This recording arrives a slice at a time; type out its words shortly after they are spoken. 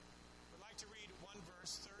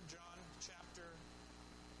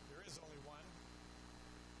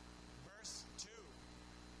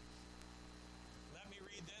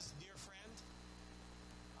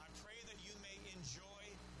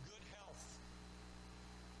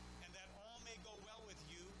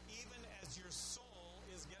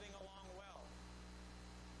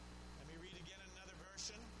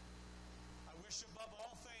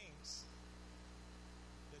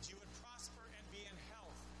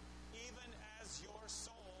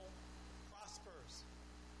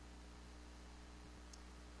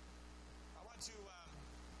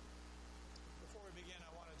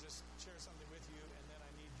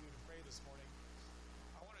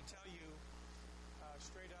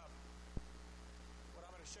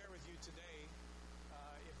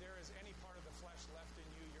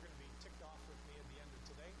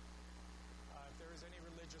today. If there is any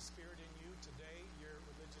religious spirit in you today, your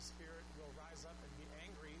religious spirit will rise up and be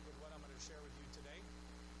angry with what I'm going to share with you today.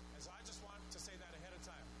 And so I just want to say that ahead of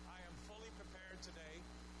time. I am fully prepared today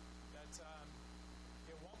that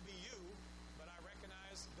it won't be you, but I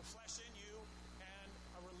recognize the flesh in you, and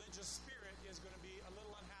a religious spirit is going to be a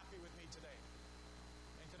little unhappy with me today.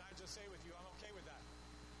 And can I just say with you, I'm okay with that.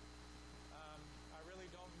 I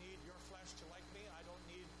really don't need your flesh to like me. I don't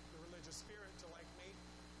need the religious spirit to like me.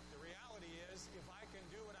 The reality is, if I can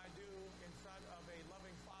do what I do in front of a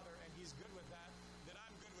loving Father and He's good with that, then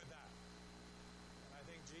I'm good with that. And I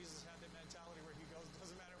think Jesus had the mentality where He goes, it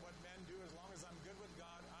doesn't matter what men do, as long as I'm good with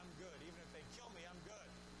God, I'm good. Even if they kill me, I'm good.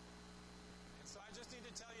 And so I just need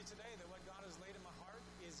to tell you today that what God has laid in my heart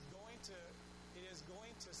is going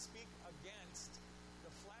to speak against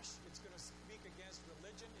the flesh. It's going to speak against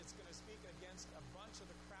religion. It's going to speak against a bunch of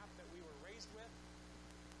the crap that we were raised with.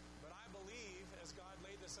 But I believe, as God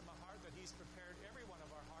laid this in my heart, that He's prepared every one of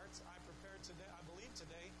our hearts. I believe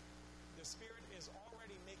today, the Spirit is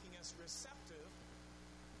already making us receptive,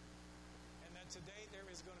 and that today there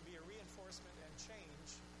is going to be a reinforcement and change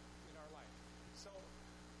in our life. So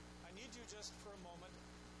I need you just for a moment,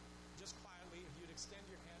 just quietly, if you'd extend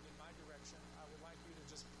your hand in my direction, I would like you to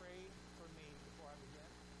just pray for me before I begin.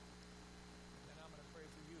 And then I'm going to pray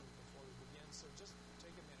for you before we begin. So just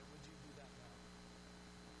take a minute. Would you do that now?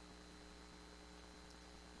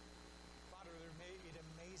 Father, it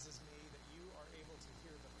amazes me that you are able to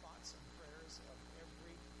hear the thoughts and prayers of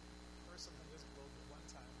every person on this globe at one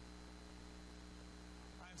time.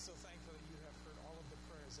 I am so thankful that you have heard all of the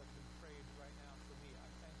prayers that have been prayed right now for me. I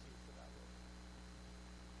thank you for that, Lord.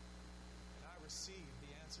 And I receive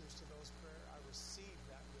the answers to those prayers. I receive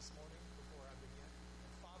that this morning before I begin.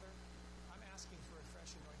 And Father, I'm asking for a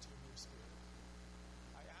fresh anointing of your Spirit.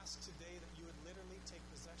 I ask today that you would literally take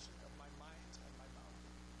possession of my mind and my mouth.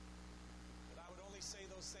 That I would only say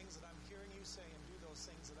those things that I'm hearing you say and do those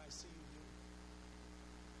things that I see you do.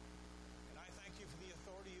 And I thank you for the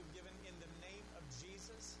authority you've given in the name of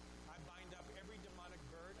Jesus. I bind up every demonic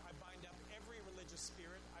bird. I bind up every religious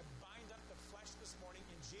spirit. I bind up the flesh this morning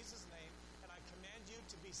in Jesus' name, and I command you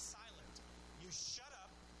to be silent. You shut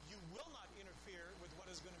up. You will not interfere with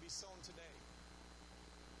what is going to be sown today.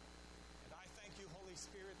 And I thank you, Holy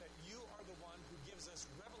Spirit, that you are the one who gives us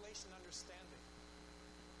revelation understanding.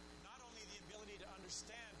 Not only the ability to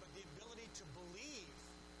understand, but the ability to believe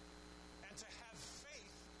and to have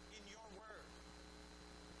faith in your word.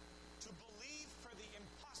 To believe for the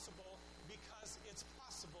impossible because it's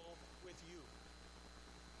possible with you.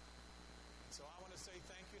 And so I want to say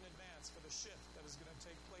thank you in advance for the shift that is going to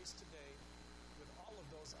take place today with all of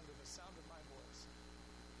those under the sound of my voice.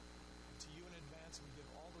 And to you in advance we give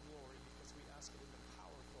all the glory because we ask it in the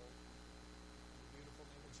powerful and beautiful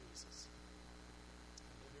name of Jesus.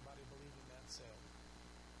 And everybody believing that said,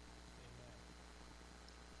 amen.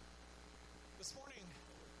 This morning,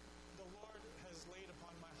 the Lord has laid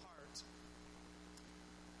upon my heart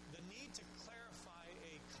the need to clarify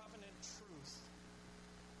a covenant truth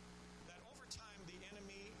that over time the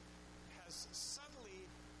enemy has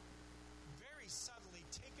very subtly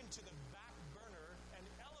taken to the back burner and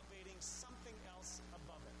elevating something else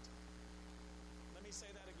above it. Let me say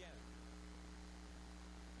that again.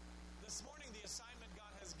 This morning the assignment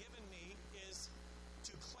God has given me is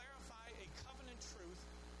to clarify a covenant truth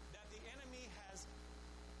that the enemy has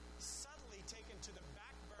subtly taken to the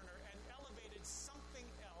back burner and elevated something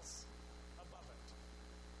else above it.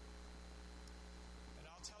 And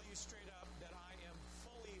I'll tell you straight up that I am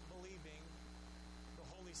fully believing the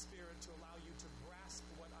Holy Spirit to allow you to grasp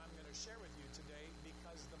what I'm going to share with you today,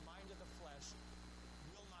 because the mind of the flesh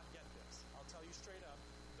will not get this. I'll tell you straight up,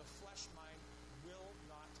 the flesh mind will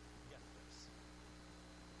not get this.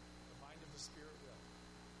 The mind of the Spirit will.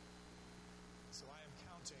 So I am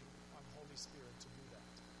counting on Holy Spirit to do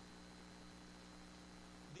that.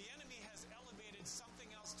 The enemy has elevated something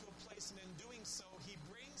else to a place, and in doing so, he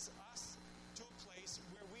brings us to a place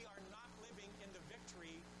where we are not living in the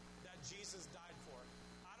victory that Jesus died for.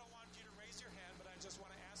 I don't want you to raise your hand, but I just want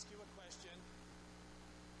to ask you a question.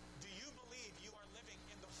 Do you believe you are living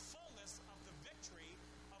in the fullness of the victory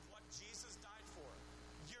of what Jesus died for?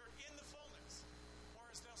 You're in the fullness, or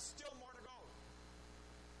is there still more to go?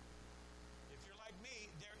 If you're like me,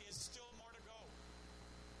 there is still more to go.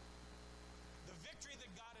 The victory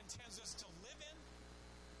that God intends us to live in,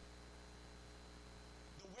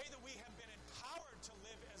 the way that we have been empowered to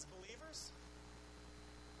live as believers,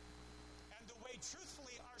 and the way,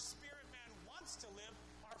 truthfully, our spirit man wants to live.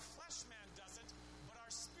 Our flesh man doesn't, but our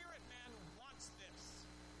spirit man wants this.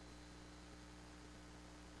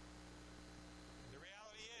 The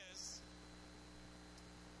reality is,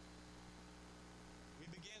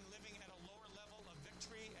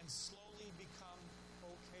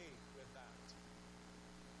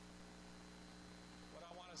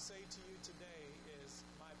 say to you today is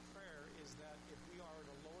my prayer is that if we are at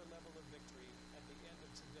a lower level of victory at the end of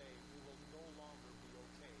today, we will no longer be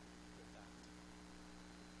okay with that.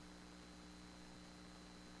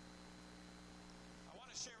 I want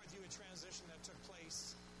to share with you a transition that took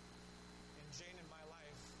place in Jane and my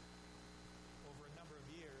life over a number of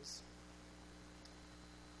years.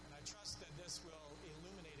 And I trust that this will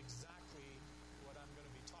illuminate exactly what I'm going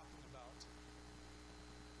to be talking about.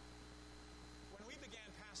 When we began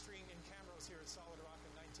pastoring in Camrose here at Solid Rock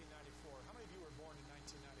in 1994, how many of you were born in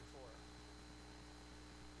 1994?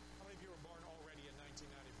 How many of you were born already in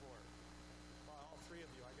 1994? Well, all three of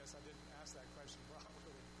you. I guess I didn't ask that question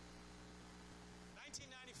properly.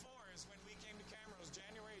 1994 is when we came to Camrose,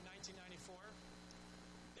 January 1994.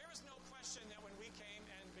 There was no question that when we came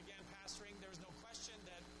and began pastoring, there was no question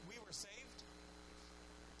that we were saved.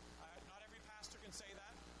 Not every pastor can say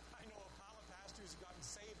that. I know of Pala pastors who've gotten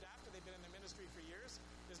saved after they've been in the ministry for years.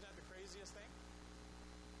 Isn't that the craziest thing?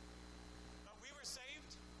 But we were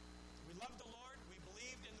saved. We loved the Lord. We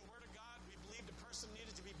believed in the Word of God. We believed a person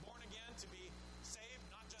needed to be born again to be saved,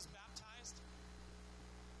 not just baptized.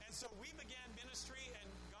 And so we began ministry, and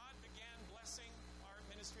God began blessing our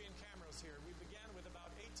ministry in Camrose here. We began with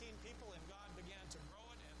about 18 people, and God began to grow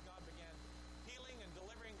it, and God began healing and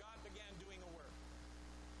delivering. God began doing a work.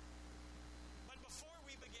 But before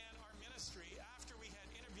we began our ministry, after we had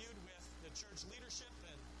interviewed with the church leadership,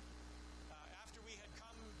 and after we had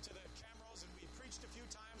come to the Camrose and we preached a few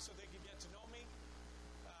times so they could get to know me,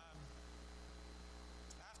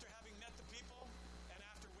 after having met the people, and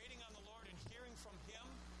after waiting on the Lord and hearing from Him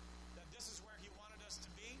that this is where He wanted us to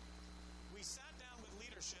be, we sat down with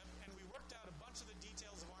leadership and we worked out a bunch of the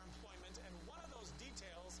details of our employment, and one of those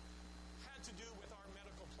details had to do with our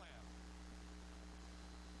medical plan.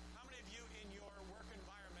 How many of you in your work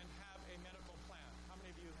environment have a medical plan? How many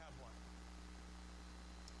of you have one?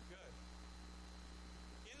 Good.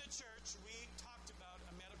 In the church, we talked about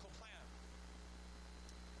a medical plan.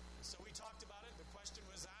 So we talked about it. The question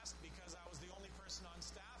was asked, because I was the only person on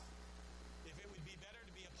staff, if it would be better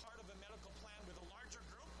to be a part of a medical plan with a larger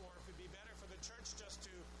group, or if it would be better for the church just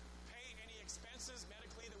to pay any expenses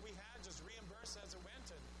medically that we had, just reimburse as it went.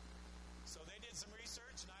 And so they did some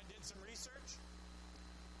research, and I did some research.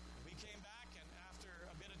 We came back, and after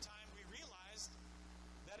a bit of time, we realized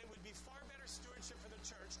that it would be far better stewardship for the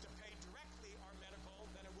church to pay directly our medical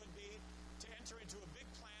than it would be to enter into a big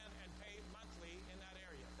plan and pay monthly in that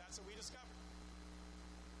area. That's what we discovered.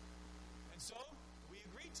 And so we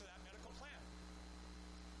agreed to that medical plan.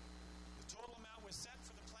 The total amount was set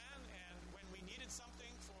for the plan, and when we needed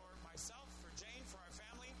something for myself, for Jane, for our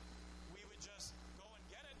family, we would just go and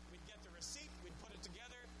get it. We'd get the receipt, we'd put it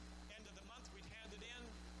together. End of the month, we'd hand it in.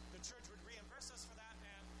 The church would reimburse us for that,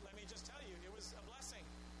 and let me just tell you, it was a blessing.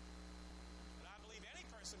 And I believe any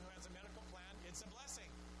person who has a medical plan, it's a blessing.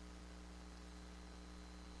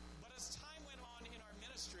 But as time went on in our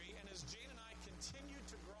ministry, and as Jane and I continued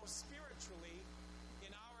to grow spiritually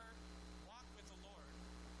in our walk with the Lord,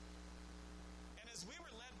 and as we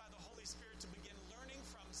were led by the Holy Spirit to begin learning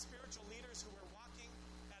from spiritual leaders who were walking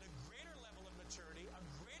at a greater level of maturity, a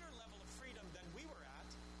greater level of freedom than we were at,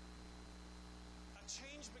 a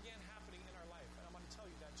change began happening in our life. And I'm going to tell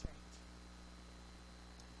you that change.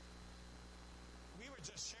 We were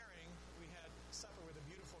just sharing, we had supper with a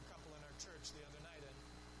beautiful couple in our church the other night, and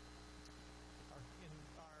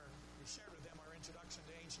we shared with them our introduction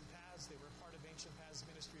to Ancient Paths. They were part of Ancient Paths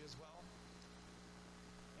ministry as well.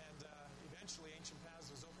 And eventually Ancient Paths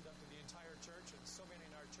was opened up to the entire church, and so many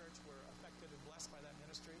in our church were affected and blessed by that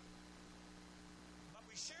ministry. But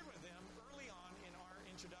we shared with them early on in our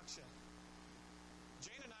introduction.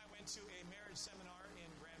 Jane and I went to a marriage seminar in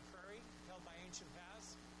Grand Prairie held by Ancient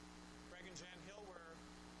Paths. Greg and Jan Hill were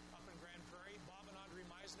up in Grand Prairie. Bob and Audrey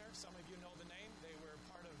Meisner, some of you know the name. They were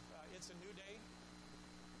part of It's a New Day.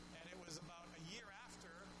 And it was about a year after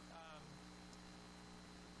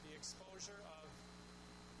the exposure of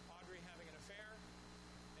Audrey having an affair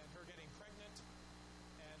and her getting pregnant,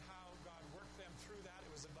 and how God worked them through that.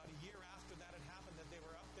 It was about a year after that had happened that they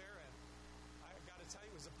were up there, and I got to tell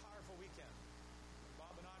you, it was a powerful weekend.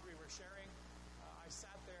 Bob and Audrey were sharing. I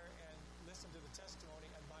sat there and listened to the testimony,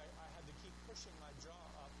 and I had to keep pushing my jaw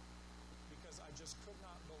up because I just could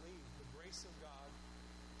not believe the grace of God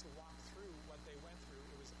to walk through what they went through.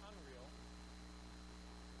 It was unreal.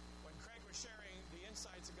 When Craig was sharing the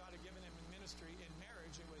insights that God had given him in ministry, in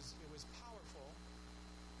marriage, it was powerful.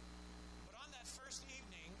 But on that first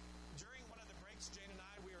evening, during one of the breaks, Jane and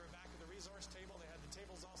I, we were back at the resource table. They had the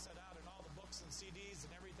tables all set out, and all the books and CDs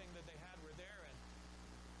and everything that they had were there. And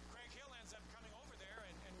Craig Hill ends up coming over there,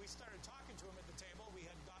 and we started talking to him at the table. We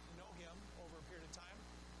had gotten to know him over a period of time.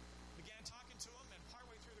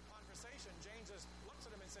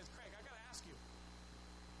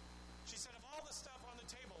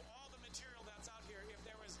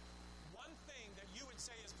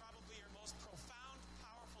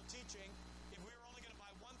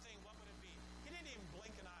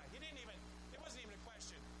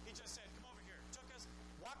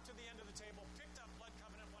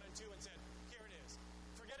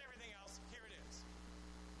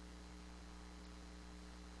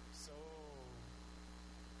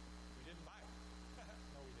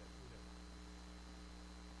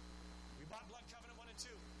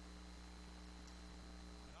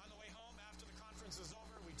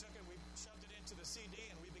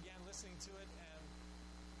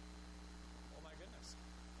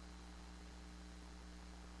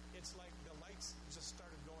 it's like the lights just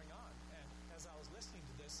started going on. And as I was listening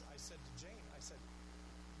to this, I said to Jane, I said,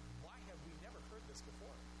 why have we never heard this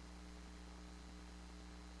before?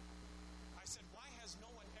 I said, why has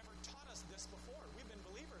no one ever taught us this before? We've been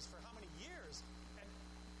believers for how many years? And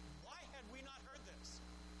why had we not heard this?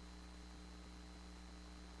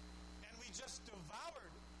 And we just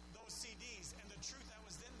devoured those CDs and the truth that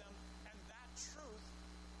was in them, and that truth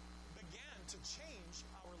began to change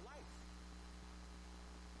our life.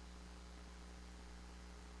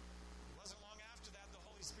 It wasn't long after that the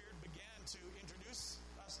Holy Spirit began to introduce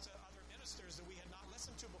us to other ministers that we had not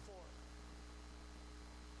listened to before.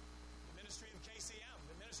 The ministry of KCM,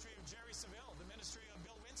 the ministry of Jerry Seville, the ministry of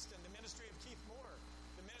Bill Winston, the ministry of Keith Moore,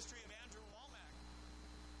 the ministry of Andrew Womack.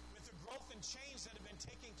 With the growth and change that had been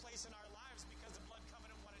taking place in our lives because of Blood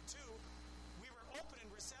Covenant 1 and 2, we were open and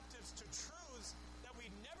receptive to truths that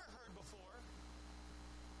we'd never heard before.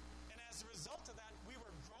 And as a result of that, we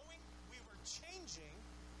were growing, we were changing.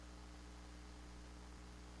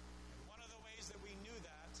 And one of the ways that we knew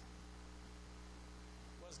that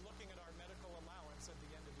was looking at our medical allowance at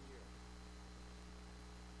the end of the year.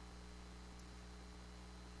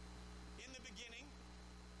 In the beginning,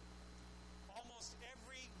 almost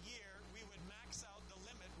every year we would max out the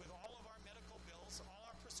limit with all of our medical bills, all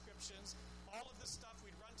our prescriptions, all of the stuff.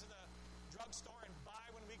 We'd run to the drugstore and buy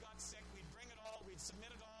when we got sick. We'd bring it all. We'd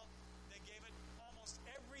submit it all. They gave it almost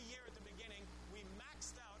every year at the beginning. We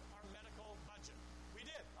maxed out our medical budget. We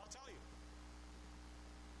did, I'll tell you.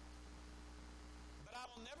 But I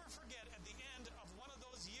will never forget at the end of one of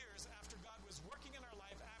those years after God was working in our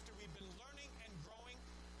life, after we'd been learning and growing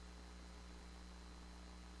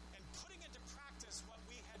and putting into practice what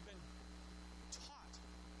we had been taught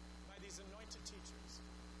by these anointed teachers.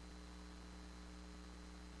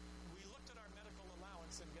 We looked at our medical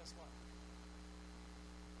allowance, and guess what?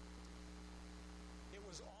 It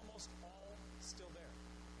was almost all still there.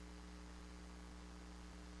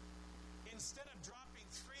 Instead of dropping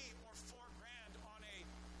 $3 or $4 grand on a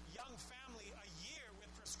young family a year with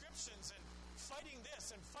prescriptions and fighting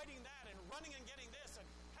this and fighting that and running and getting this and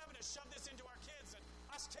having to shove this into our kids and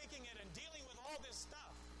us taking it and dealing with all this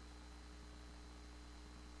stuff,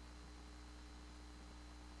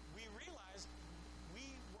 we realized we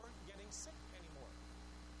weren't getting sick anymore.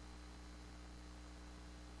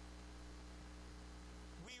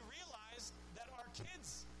 We realized that our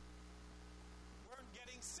kids weren't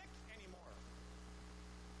getting sick anymore.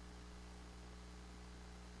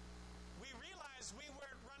 We realized we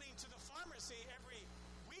weren't running to the pharmacy every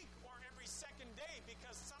week or every second day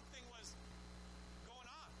because something was going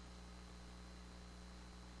on.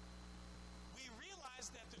 We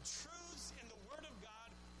realized that the truths in the Word of God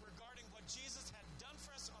regarding what Jesus had done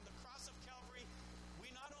for us on the cross of Calvary,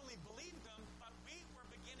 we not only believed them, but we were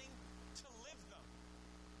beginning to live them.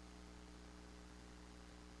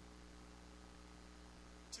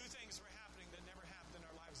 Two things were happening that never happened in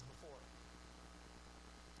our lives before.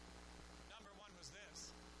 Number one was this.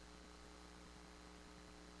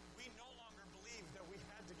 We no longer believed that we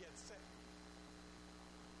had to get sick.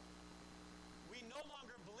 We no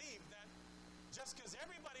longer believed that just because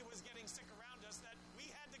everybody was getting sick around us that we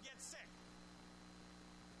had to get sick.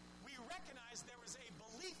 We recognized there was a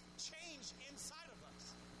belief change inside of us.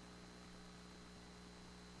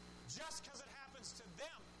 Just because it happens to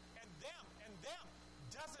them and them and them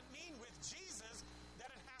doesn't mean with Jesus that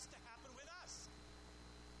it has to happen with us.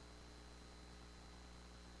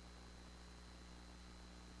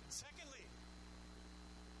 And secondly,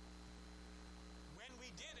 when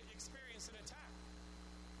we did experience an attack,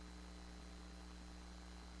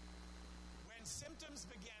 when symptoms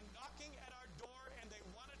began knocking at our door and they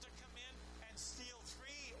wanted to come in and steal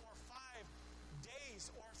 3 or 5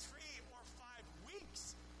 days or 3 or 5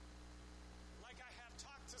 weeks, like I have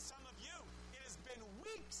talked to some of you, it has been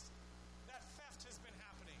weeks that theft has been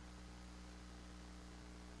happening.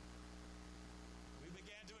 We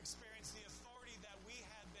began to experience the authority that we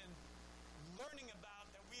had been learning about,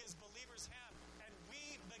 that we as believers have, and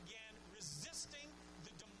we began resisting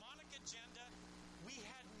the demonic agenda. We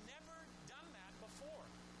had never done that before.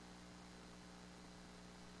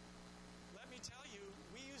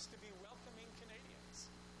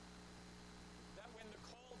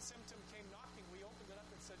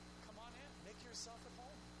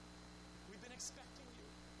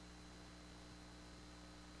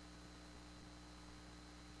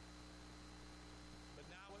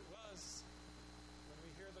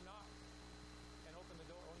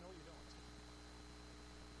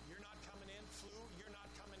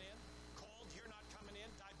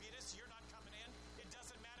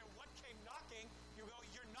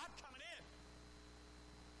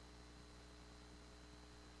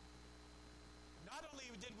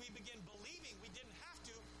 begin believing we didn't have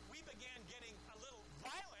to, we began getting a little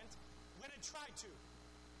violent when it tried to.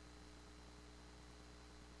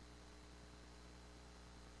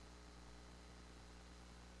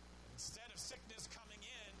 Instead of sickness coming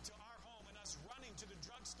in to our home and us running to the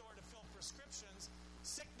drugstore to fill prescriptions,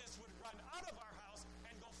 sickness would run out of our house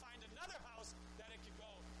and go find another house that it could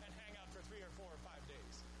go and hang out for 3 or 4 or 5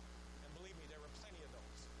 days. And believe me, there were plenty of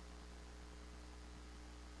those.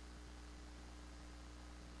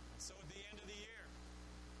 And so at the end of the year,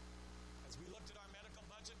 as we looked at our medical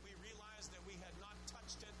budget, we realized that we had not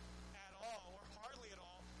touched it at all, or hardly at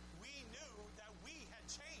all. We knew that we had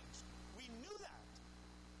changed. We knew that.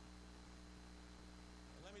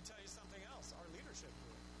 And let me tell you something else. Our leadership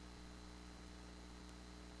knew it.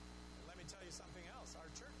 And let me tell you something else. Our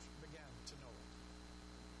church began to know it.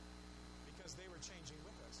 Because they were changing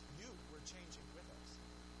with us. You were changing with us.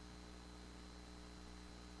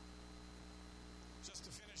 Just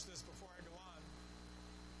to finish this before I go on,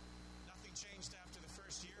 nothing changed after the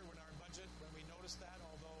first year when we noticed that,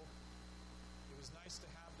 although it was nice to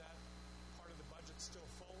have that part of the budget still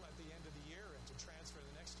full at the end of the year and to transfer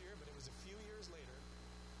the next year. But it was a few years later,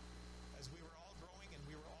 as we were all growing and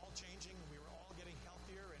we were all changing and we were all getting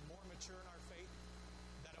healthier and more mature in our faith,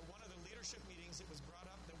 that at one of the leadership meetings it was brought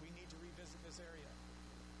up that we need to revisit this area.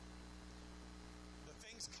 The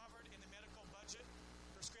things covered in the medical budget,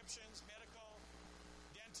 prescriptions, medical,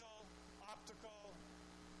 dental, optical,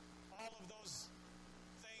 all of those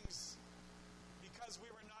things, because we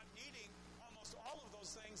were not needing almost all of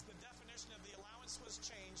those things, the definition of the allowance was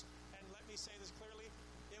changed. And let me say this clearly,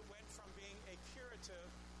 it went from being a curative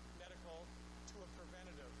medical to a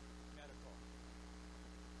preventative medical.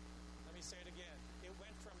 Let me say it again. It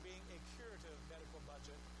went from being a curative medical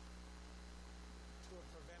budget to a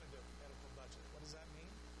preventative medical budget. What does that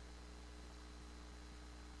mean?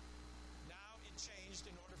 Now it changed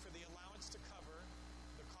in order for the allowance to cover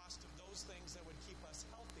the cost of those things that would keep us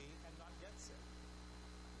healthy and not get sick.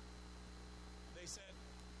 They said,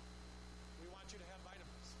 we want you to have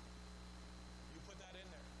vitamins. You put that in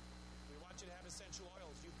there. We want you to have essential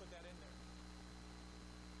oils. You put that in there.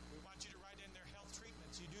 We want you to write in there health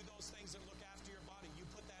treatments. You do those things that look after your body. You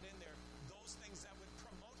put that in there. Those things that would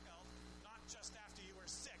promote health, not just after you were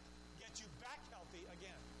sick, get you back healthy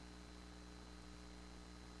again.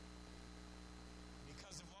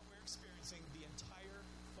 Because of what we're experiencing, the entire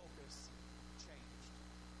focus changed.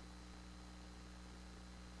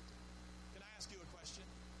 Can I ask you a question?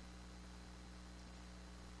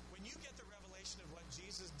 When you get the revelation of what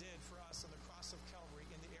Jesus did for us on the cross of Calvary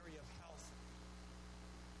in the area of health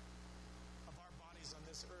of our bodies on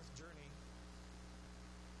this earth journey,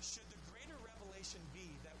 should the greater revelation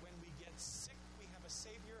be that when we get sick, we have a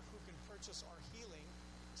Savior who can purchase our healing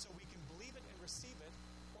so we can believe it and receive it?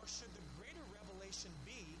 Or should the greater revelation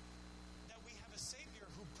be that we have a Savior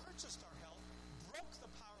who purchased our health, broke the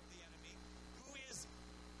power of the enemy, who is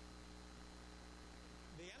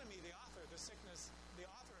the enemy, the author of sickness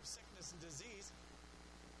and disease,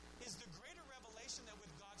 is the greater revelation that with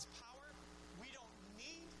God's power, we don't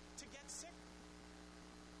need to get sick?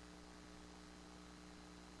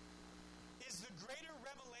 Is the greater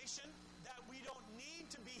revelation that we don't need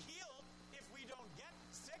to be healed if we don't get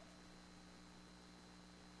sick?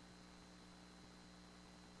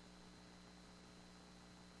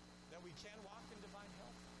 That we can walk in divine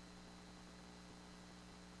health?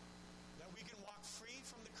 That we can walk free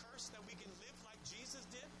from the curse? That we can live like Jesus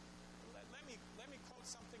did? Let me quote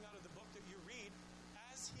something out of the book that you read.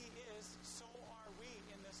 As he is, so are we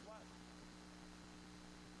in this life.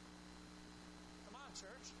 Come on,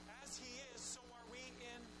 church. As he is, so are we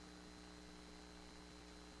in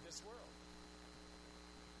this world.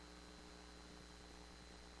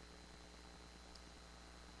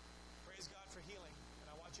 Praise God for healing. And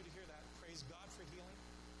I want you to hear that. Praise God for healing.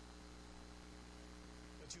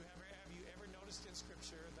 But have you ever noticed in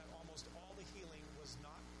Scripture that almost all the healing was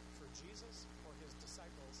not for Jesus or his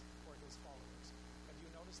disciples or his followers? Have you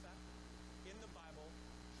noticed that? In the Bible,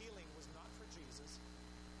 healing was not for Jesus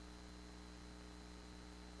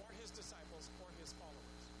or his disciples or his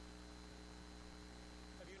followers.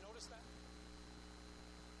 Have you noticed that?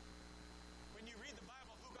 When you read the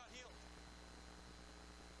Bible, who got healed?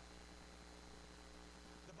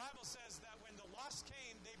 The Bible says that when the lost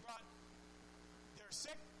came, they're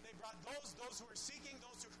sick, they brought those who were seeking,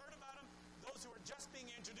 those who heard about him, those who were just being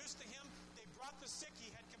introduced to him. They brought the sick, he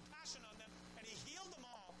had compassion on them, and he healed them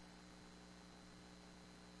all.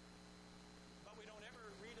 But we don't ever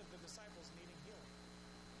read of the disciples needing healing.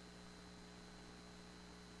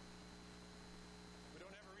 We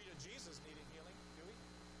don't ever read of Jesus needing healing, do we?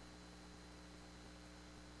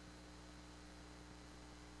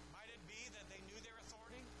 My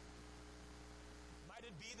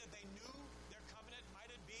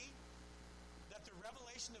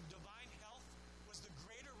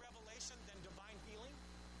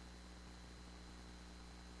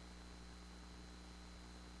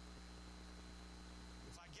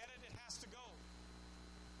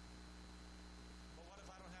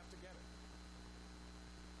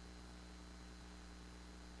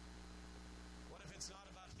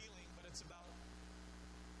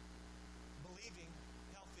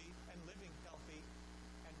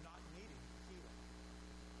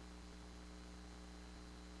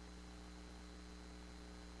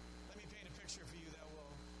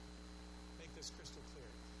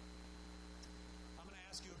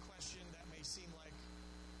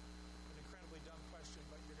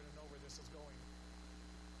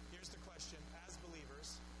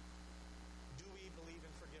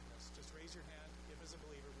raise your hand if, as a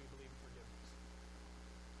believer, we believe in forgiveness.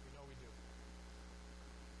 We know we do.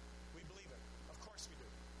 We believe it. Of course we do.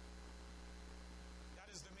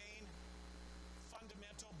 That is the main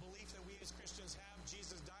fundamental belief that we as Christians have.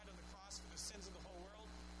 Jesus died on the cross for the sins of the whole world.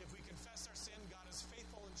 If we confess our sin, God is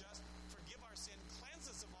faithful and just, forgive our sin, cleanse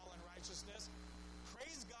us of all unrighteousness.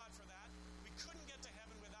 Praise God for that. We couldn't get to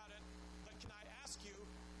heaven without it. But can I ask you,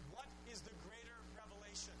 what is the greater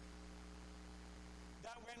revelation?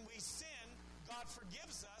 That when we sin, God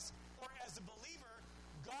forgives us, or as a believer,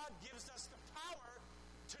 God gives us the power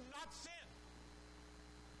to not sin.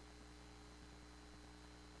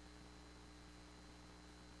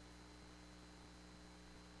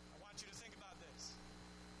 I want you to think about this.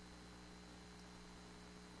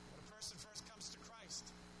 When a person first comes to Christ,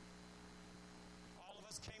 all of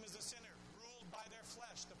us came as a sinner, ruled by their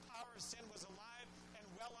flesh. The power of sin was alive and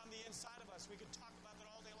well on the inside of us. We could talk about that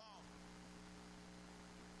all day long.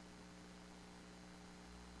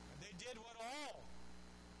 And they did what all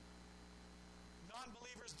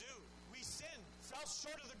non-believers do. We sinned, fell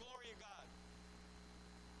short of the glory of God.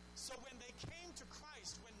 So when they came to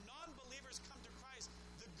Christ, when non-believers come to Christ,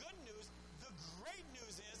 the good news, the great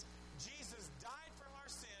news is Jesus died for our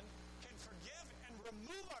sin, can forgive and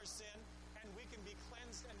remove our sin, and we can be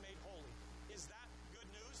cleansed and made holy. Is that good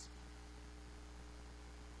news?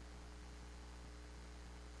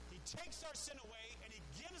 He takes our sin away and he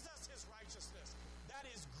gives us his righteousness. That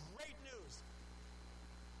is great news.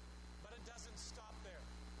 But it doesn't stop there.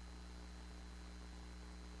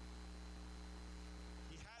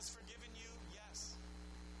 He has forgiven you, yes.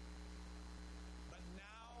 But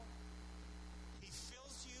now he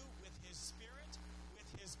fills you with his Spirit, with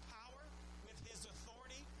his power, with his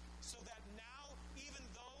authority, so that now, even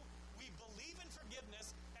though we believe in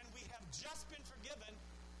forgiveness and we have just been forgiven,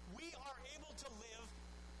 we are able to live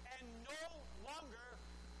and no longer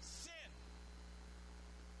sin.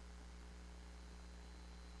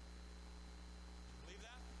 Believe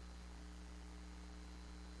that?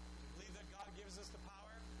 Believe that God gives us the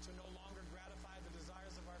power to no longer gratify the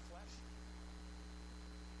desires of our flesh?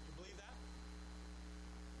 You believe that?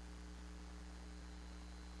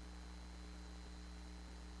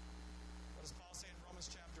 What does Paul say in Romans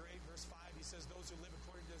chapter 8, verse 5? He says, those who live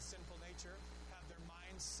according to the sinful nature have their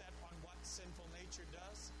minds set on what sinful nature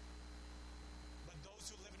does. But those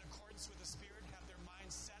who live in accordance with the Spirit have their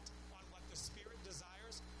minds set on what the Spirit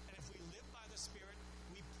desires. And if we live by the Spirit,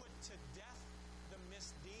 we put to death the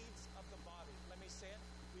misdeeds of the body. Let me say it.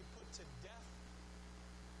 We put to death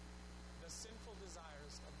the sinful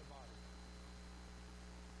desires of the body.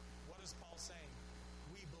 What is Paul saying?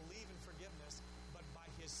 We believe in forgiveness, but by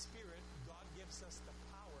his Spirit, God gives us the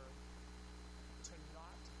power to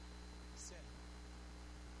not sin.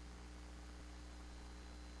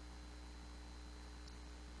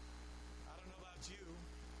 I don't know about you,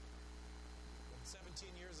 but 17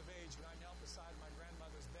 years of age, when I knelt beside my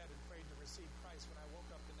grandmother's bed and prayed to receive Christ, when I woke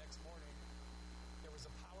up the next morning, there was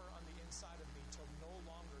a power on the inside of me to no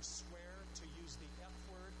longer swear, to use the F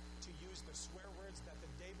word, to use the swear words that the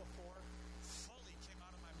day before fully came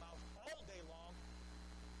out of my mouth all day long.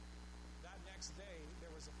 That next day,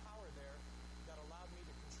 there was a power there that allowed me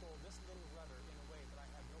to control this little rudder in a way that I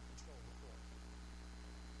had no control before.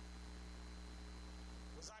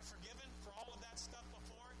 Was I forgiven for all of that stuff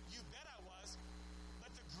before? You bet I was.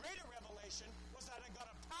 But the greater revelation was that I got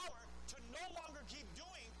a power to no longer keep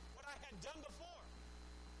doing what I had done before.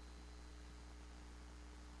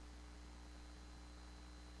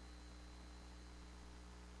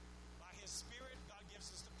 By his Spirit, God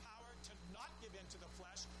gives us the power to not give in to the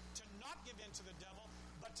flesh, to not give in to the devil,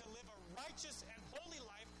 but to live a righteous and holy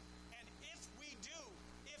life. And if we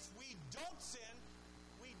don't sin,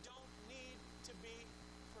 we don't need to be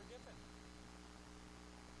forgiven.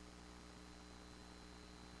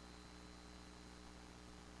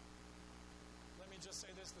 Let me just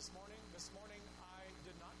say this morning. This morning, I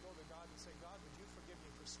did not go to God and say, God, would you forgive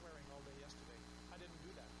me for swearing all day yesterday? I didn't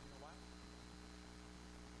do that. You know why?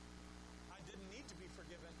 I didn't need to be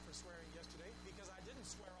forgiven for swearing yesterday because I didn't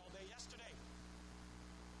swear all day yesterday.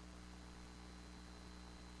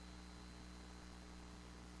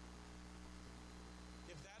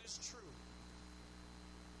 If that is true,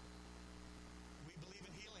 we believe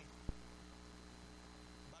in healing.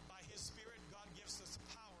 But by his Spirit, God gives us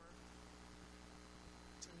power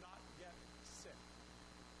to not get sick.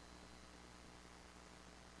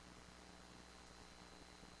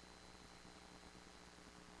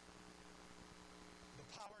 The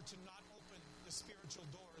power to not open the spiritual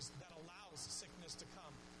doors that allows sickness to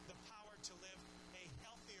come. The power to live a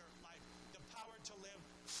healthier life. The power to live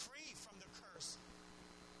free from the curse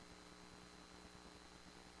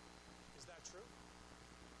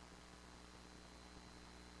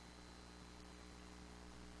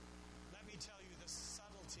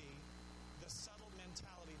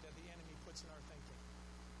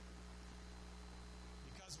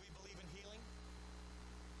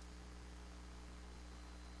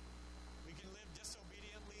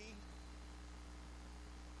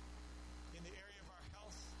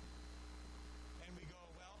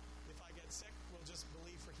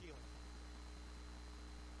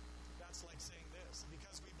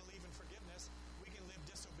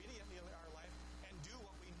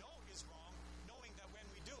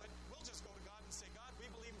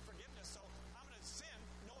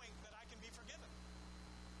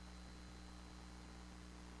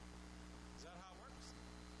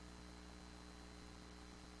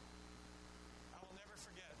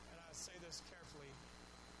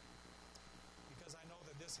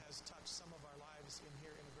Jesus has touched some of our lives in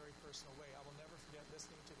here in a very personal way. I will never forget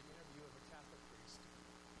listening to the interview of a Catholic priest.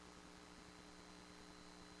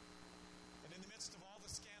 And in the midst of all the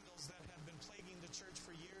scandals that have been plaguing the church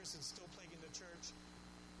for years and still plaguing the church,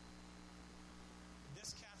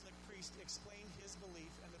 this Catholic priest explained his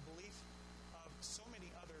belief and the belief of so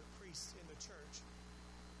many other priests in the church.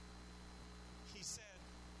 He said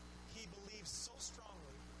he believes so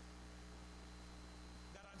strongly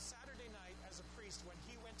that on Saturday night as a priest, when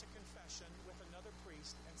he went to confession with another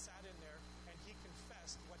priest and sat in there and he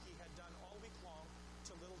confessed what he had done all week long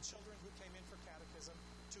to little children who came in for catechism,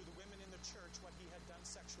 to the women in the church, what he had done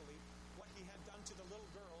sexually, what he had done to the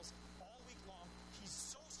little girls all week long, he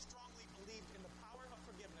so strongly believed in the power of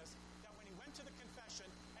forgiveness that when he went to the confession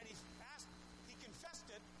and he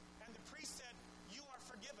confessed it, and the priest said, "You are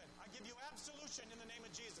forgiven. I give you absolution in the name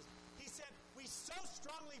of Jesus." He said, "We so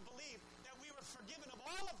strongly believe that we were forgiven of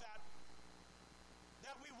all of that,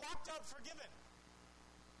 that we walked out forgiven."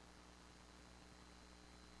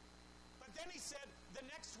 But then he said, the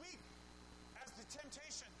next week, as the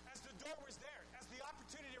temptation, as the door was there, as the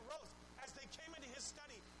opportunity arose, as they came into his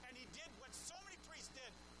study, and he did what so many priests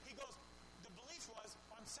did, he goes, the belief was,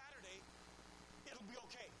 on Saturday, it'll be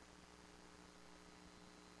okay.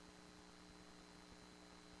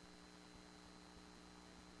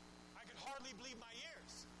 I could hardly believe my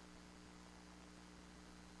ears.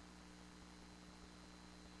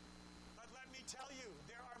 But let me tell you,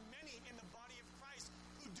 there are many in the body of Christ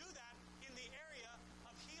who do that in the area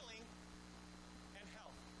of healing and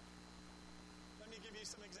health. Let me give you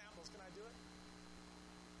some examples. Can I do it?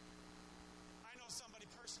 I know somebody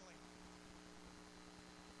personally.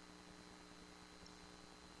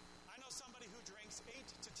 I know somebody who drinks 8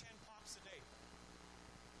 to 10 pops a day.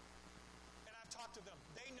 And I've talked to them.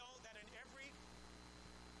 They know that in every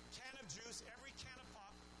can of juice, every can of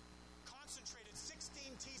pop, concentrated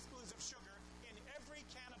 16 teaspoons of sugar in every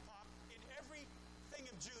can of pop, in every thing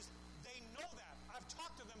of juice. They know that. I've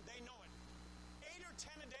talked to them. They know it. 8 or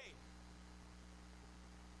 10 a day.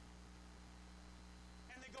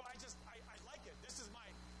 And they go, I like it. This is my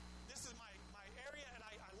area, and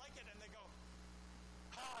I like it. And they go,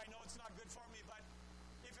 I know it's not good for me, but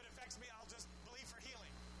if it affects me, I'll just believe for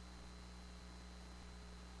healing.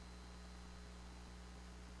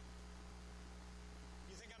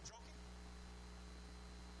 You think I'm joking?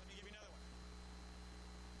 Let me give you another one.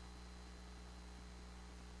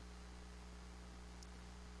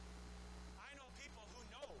 I know people who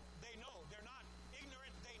know, they're not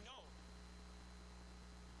ignorant, they know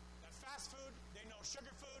that fast food, they know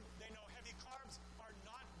sugar food, they know heavy carbs are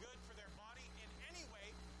not good for their body in any way.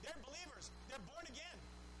 They're believers. They're born again.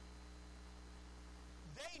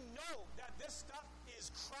 They know that this stuff is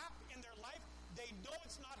crap in their life. They know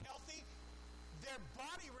it's not healthy. Their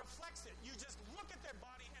body reflects it. You just look at their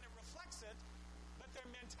body and it reflects it. But their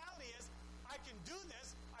mentality is, I can do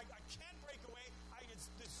this. I can't break away.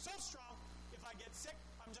 It's so strong. If I get sick,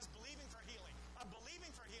 I'm just believing for healing. I'm believing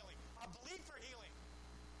for healing. I believe for healing.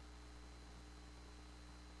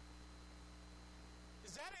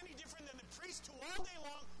 Is that any different than the priest who all day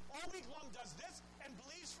long, all week long does this and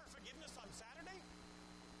believes for forgiveness on Saturday?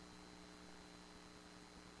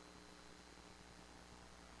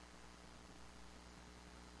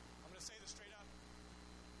 I'm going to say this straight up.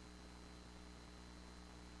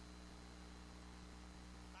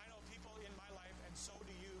 I know people in my life, and so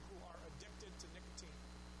do you, who are addicted to nicotine.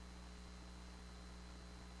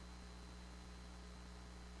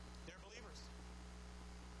 They're believers.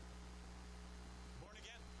 Born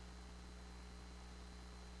again.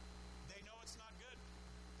 They know it's not good.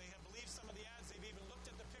 They have believed some of the ads. They've even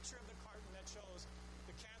looked at the picture of the carton that shows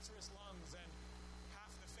the cancerous lungs and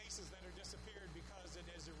half the faces that are disappeared because it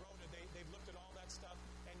is eroded. They've looked at all that stuff,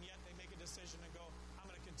 and yet they make a decision and go, I'm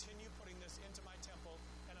going to continue putting this into my temple,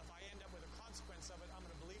 and if I end up with a consequence of it, I'm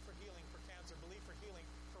going to believe for healing for cancer, believe for healing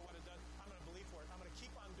for what it does. I'm going to believe for it. I'm going to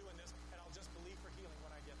keep on doing this, and I'll just believe for healing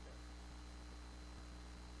when I get there.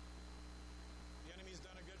 The enemy's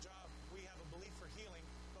done a good job. We have a belief for healing,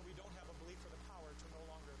 but we don't have a belief for the power to no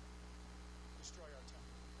longer destroy our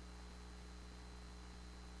temple.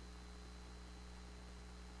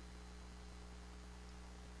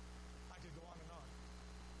 I could go on and on.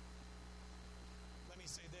 Let me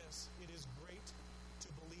say this. It is great to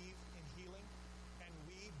believe in healing, and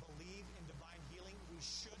we believe in divine healing. We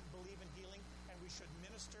should believe in healing, and we should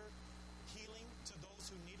minister healing to those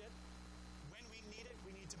who need it. When we need it,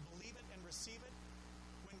 we need to believe it and receive it.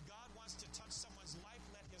 When God wants to touch someone's life,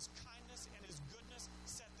 let His kindness and His goodness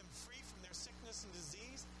set them free from their sickness and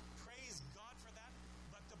disease. Praise God for that.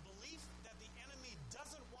 But the belief that the enemy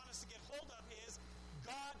doesn't want us to get hold of is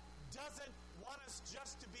God doesn't want want us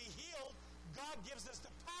just to be healed. God gives us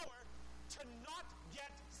the power to not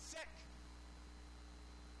get sick.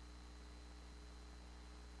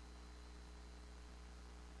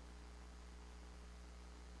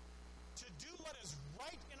 To do what is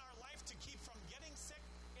right in our life to keep from getting sick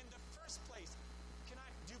in the first place.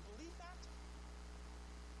 Do you believe that?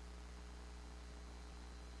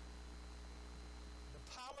 The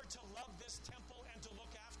power to love this temple and to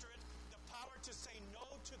look after it. The power to say no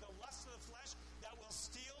to the lust of the flesh that will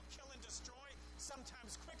steal, kill, and destroy,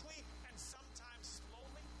 sometimes quickly and sometimes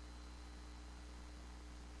slowly.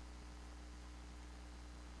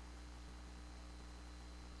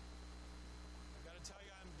 I've got to tell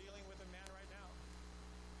you, I'm dealing with a man right now.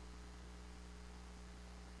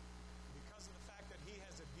 Because of the fact that he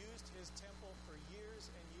has abused his temple for years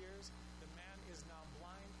and years, the man is now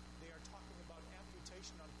blind. They are talking about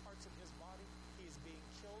amputation on parts of his body. He is being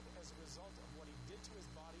killed as a result of what he did to his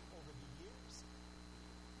body over the years.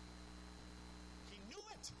 He knew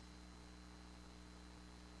it.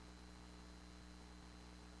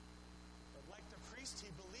 But like the priest, he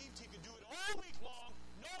believed he could do it all week long,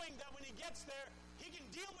 knowing that when he gets there, he can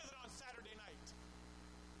deal with it on Saturday night.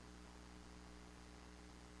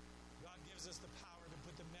 God gives us the power to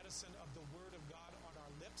put the medicine of the Word of God on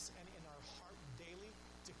our lips and in our heart daily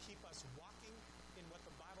to keep us walking in what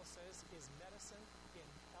the Bible says is medicine in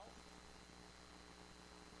health.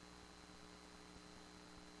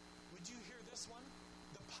 Would you hear this one?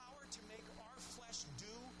 The power to make our flesh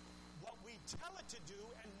do what we tell it to do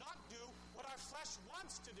and not do what our flesh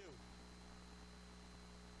wants to do.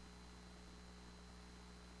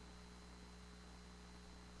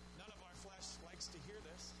 None of our flesh likes to hear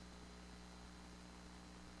this.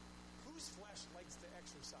 Whose flesh likes to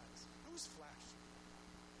exercise? Whose flesh?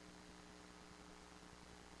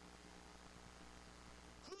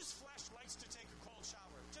 Whose flesh likes to take a cold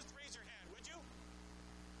shower? Just raise your hand, would you?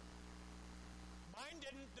 Mine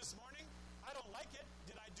didn't this morning. I don't like it.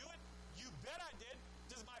 Did I do it? You bet I did.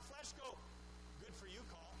 Does my flesh go, good for you,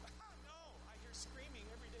 Call? No, I hear screaming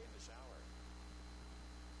every day in the shower.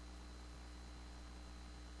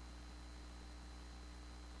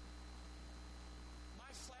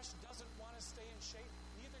 My flesh doesn't want to stay in shape.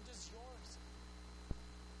 Neither does yours.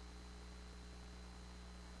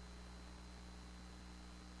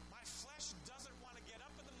 My flesh doesn't want to get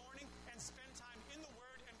up in the morning and spend time in the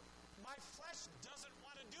Word, and my flesh doesn't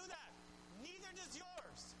want to do that. Neither does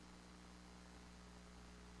yours.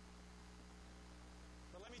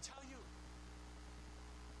 But let me tell you,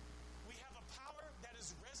 we have a power that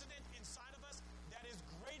is resident inside of us that is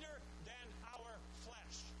greater than our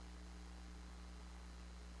flesh.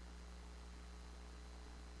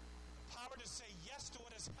 The power to say yes to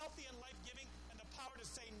what is healthy and life-giving, and the power to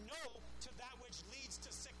say no to that which leads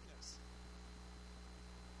to sickness.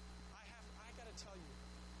 I got to tell you,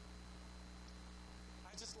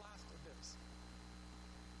 I just laughed at this.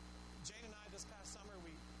 Jane and I, this past summer,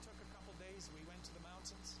 we took a couple days. We went to the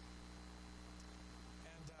mountains,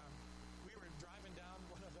 and we were driving down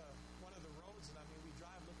one of the roads. And I mean, we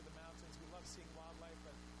drive, look at the mountains. We love seeing wildlife,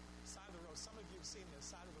 but side of the road. Some of you have seen this.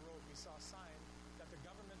 Side of the road, we saw a sign that the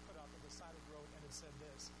government put up at the side of the road, and it said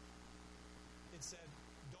this. It said,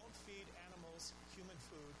 "Don't feed animals human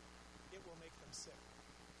food. It will make them sick."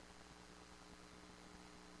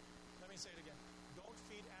 Let me say it again. Don't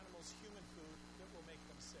feed animals human food. It will make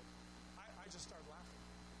them sick. I just started laughing.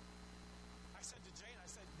 I said to Jane,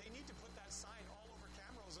 they need to put that sign all over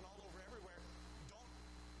cameras and all over everywhere. Don't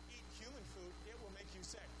eat human food. It will make you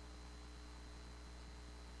sick.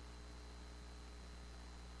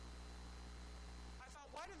 I thought,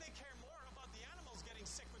 why do they care more about the animals getting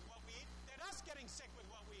sick with what we eat than us getting sick with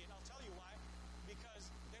what we eat? I'll tell you why. Because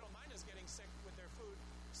they don't mind us getting sick with their food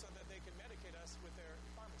so that they can medicate us with their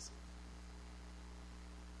pharmacy.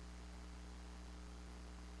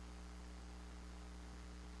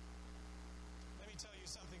 Let me tell you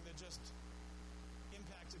something that just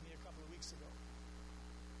impacted me a couple of weeks ago.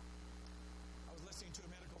 I was listening to a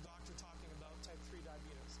medical doctor talking about type 3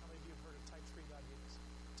 diabetes. How many of you have heard of type 3 diabetes?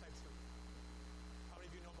 Type 3. How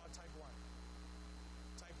many of you know about type 1?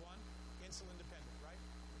 Type 1, insulin dependent, right?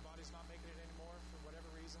 Your body's not making it anymore for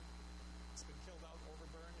whatever reason. It's been killed out,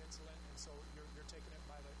 overburned insulin, and so you're taking it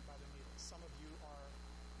by the needle. Some of you are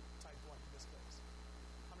type 1 in this place.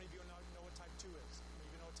 How many of you know what type 2 is? How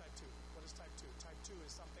many of you know what type 2? What is type 2? Type 2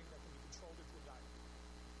 is something that can be controlled with your diet.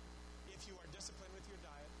 If you are disciplined with your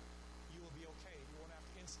diet, you will be okay. You won't have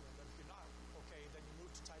to insulin. But if you're not okay, then you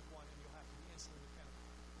move to type 1 and you'll have to be insulin dependent.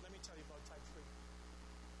 Let me tell you about type 3.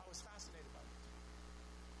 I was fascinated by it.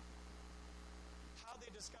 How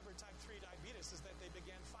they discovered type 3 diabetes is that they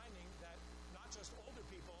began finding that not just older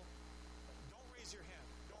people don't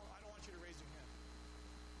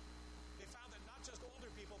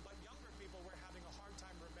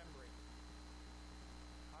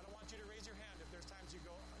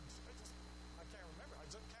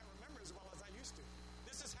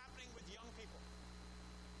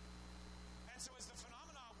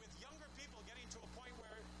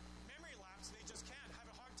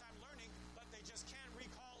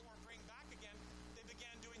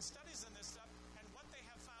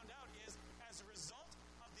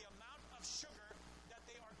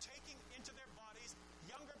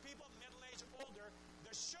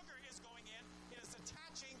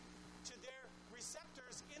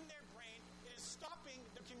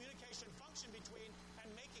attach in between and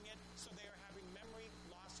making it so they are having memory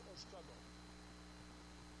loss or struggle.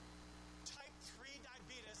 Type 3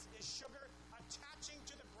 diabetes is sugar attaching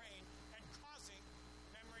to the brain and causing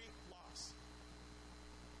memory loss.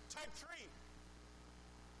 Type 3.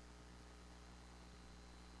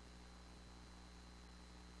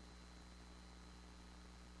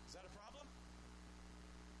 Is that a problem?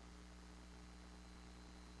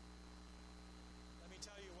 Let me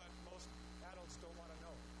tell you what most adults don't want to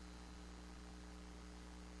know.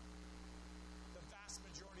 The vast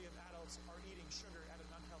majority of adults are eating sugar at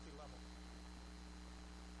an unhealthy level.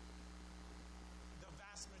 The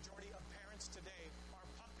vast majority of parents today are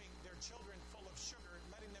pumping their children full of sugar,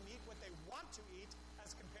 letting them eat what they want to eat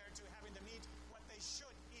as compared to having them eat what they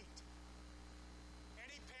should eat.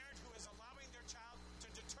 Any parent who is allowing their child to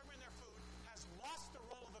determine their food has lost the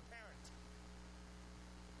role of a parent.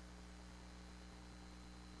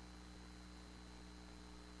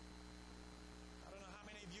 I don't know how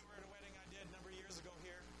many of you were at a wedding I did a number of years ago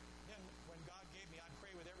here. And when God gave me, I'd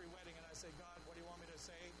pray with every wedding and I say, God, what do you want me to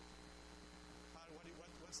say?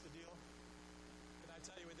 What's the deal? And I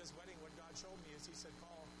tell you, with this wedding, what God showed me is He said,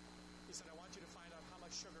 Paul, He said, I want you to find out how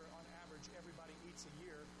much sugar on average everybody eats a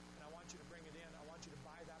year, and I want you to bring it in. I want you to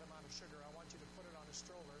buy that amount of sugar. I want you to put it on a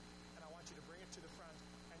stroller, and I want you to bring it to the front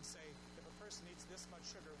and say, if a person eats this much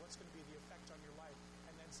sugar, what's going to be the effect on your life?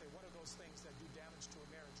 And then say, what are those things that do damage to a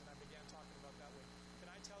marriage? And I began talking about that way. Can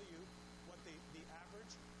I tell you what the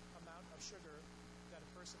average amount of sugar that a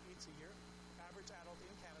person eats a year? Average adult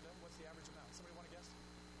in Canada, what's the average amount? Somebody want to guess?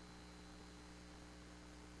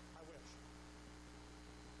 I wish.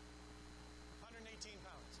 118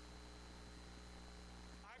 pounds.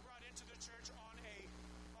 I brought into the church on a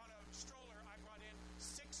stroller, I brought in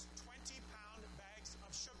 6 20-pound bags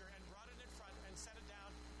of sugar and brought it in front and set it down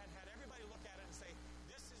and had everybody look at it and say,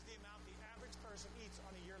 this is the amount the average person eats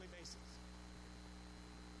on a yearly basis.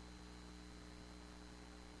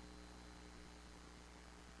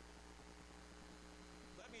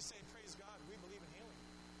 Let me say, praise God, we believe in healing.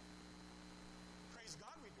 Praise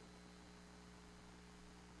God, we do.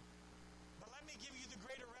 But let me give you the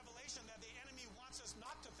greater revelation that the enemy wants us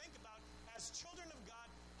not to think about. As children of God,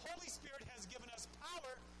 Holy Spirit has given us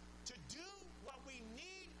power to do what we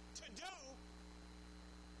need to do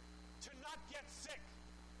to not get sick.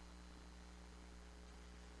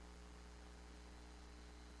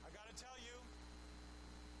 I got to tell you,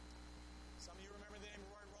 some of you remember the name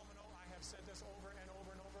Roy Romano. I have said this over and over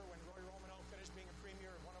and over. When Roy Romano finished being a premier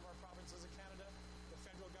of one of our provinces of Canada, the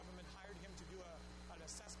federal government hired him to do an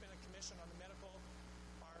assessment and commission on the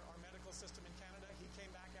our medical system in Canada. He came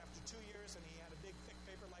back after 2 years and he had a big thick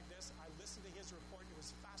paper like this. I listened to his report. It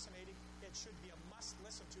was fascinating. It should be a must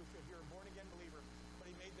listen to if you're a born again believer. But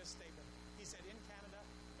he made this statement. He said, in Canada,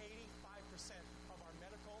 85% of our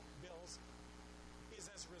medical bills is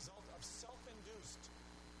as a result of self-induced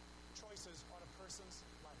choices on a person's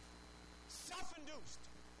life. Self-induced.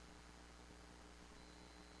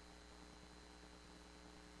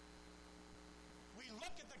 We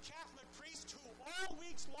look at the Catholic priest who all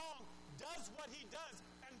weeks long does what he does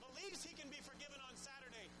and believes he can be forgiven on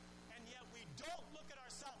Saturday, and yet we don't look at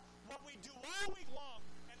ourselves, what we do all week long,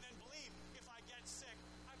 and then believe if I get sick,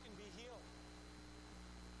 I can be healed.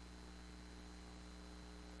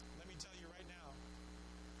 Let me tell you right now,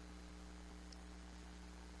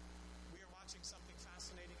 we are watching something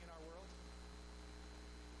fascinating in our world.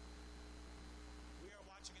 We are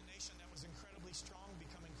watching a nation that was incredibly strong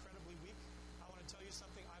become incredibly weak. I want to tell you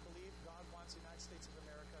something. I believe God wants the United States of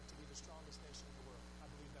America to be the strongest nation in the world. I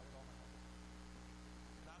believe that with all my heart.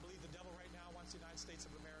 And I believe the devil right now wants the United States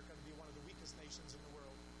of America to be one of the weakest nations in the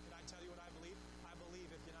world. Can I tell you what I believe? I believe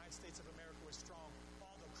if the United States of America was strong,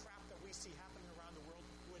 all the crap that we see happening around the world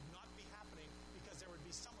would not be happening because there would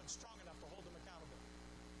be someone strong enough to hold them accountable.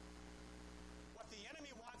 What the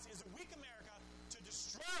enemy wants is a weak America to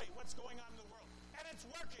destroy what's going on in the world. And it's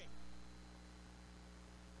working.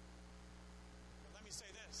 But let me say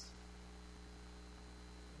this.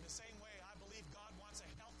 In the same way, I believe God wants a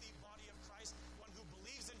healthy body of Christ, one who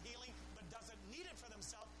believes in healing but doesn't need it for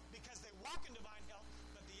themselves because they walk in divine health.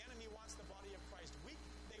 But the enemy wants the body of Christ weak.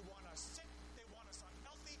 They want us sick. They want us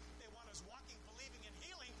unhealthy. They want us walking, believing in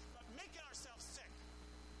healing, but making ourselves sick.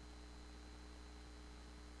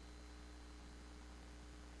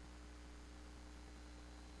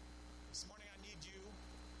 This morning I need you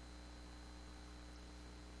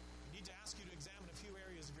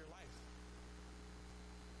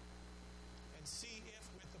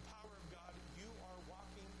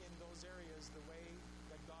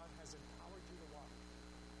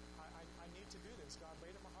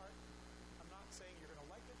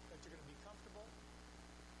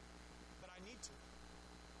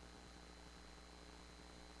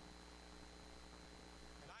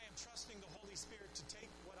Spirit to take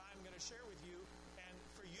what I'm going to share with you and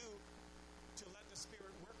for you to let the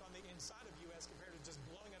Spirit work on the inside of you as compared to just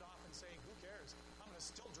blowing it off and saying, who cares? I'm going to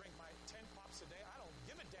still drink my 10 pops a day. I don't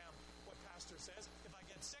give a damn what pastor says. If I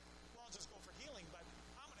get sick, well, I'll just go for healing, but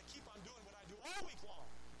I'm going to keep on doing what I do all week long.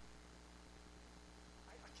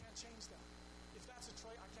 I can't change that. If that's a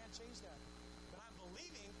choice, I can't change that. But I'm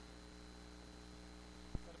believing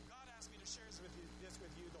that if God asked me to share this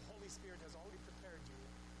with you, the Holy Spirit has already prepared you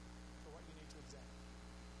for what you need to examine.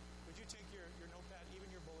 Would you take your notepad, even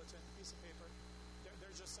your bulletin, piece of paper?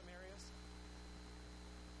 There's just some areas.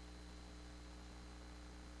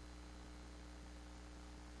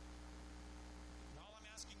 And all I'm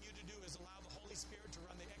asking you to do is allow the Holy Spirit to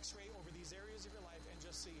run the x-ray over these areas of your life and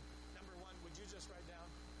just see. Number one, would you just write down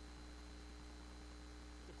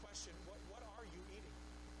the question, what are you eating?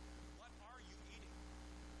 What are you eating?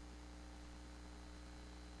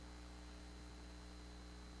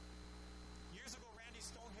 Years ago, Randy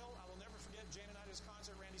Stonehill, I will never forget Jane and I's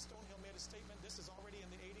concert. Randy Stonehill made a statement. This is already in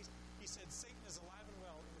the 80s. He said, Satan is alive and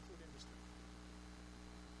well in the food industry.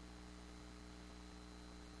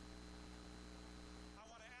 I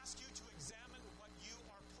want to ask you to examine what you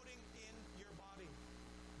are putting in your body,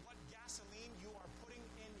 what gasoline you are putting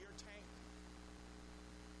in your tank.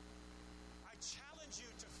 I challenge you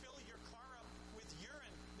to fill your car up with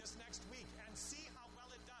urine this next week and see how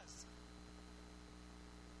well it does.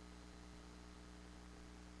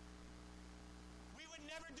 We would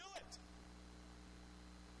never do it.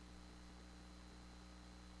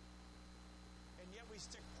 And yet we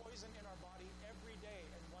stick poison in our body every day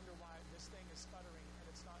and wonder why this thing is sputtering and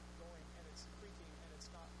it's not going and it's creaking and it's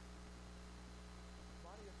not.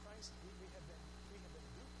 Body of Christ, we have been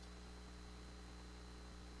duped.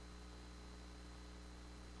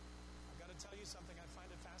 I've got to tell you something. I find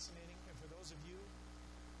it fascinating, and for those of you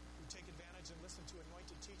who take advantage and listen to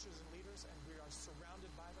anointed teachers and leaders, and we are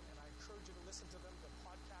surrounded by them, and I encourage you to listen to them, the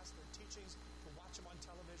podcasts, their teachings, to watch them on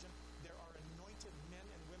television. There are anointed men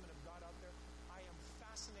and women of God out there. I am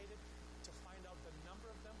fascinated to find out the number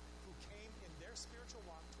of them who came in their spiritual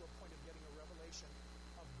walk to a point of getting a revelation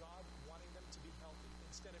of God wanting them to be healthy.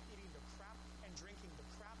 Instead of eating the crap and drinking the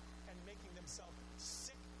crap and making themselves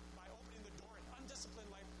sick by opening the door in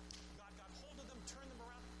undisciplined life, God got hold of them, turned them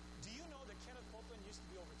around. Do you know that Kenneth Copeland used to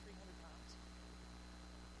be over 300 pounds?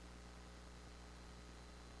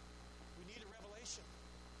 We need a revelation.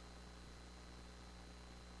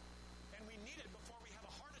 And we need it before we have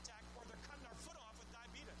a heart attack or they're cutting our foot off with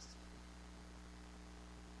diabetes.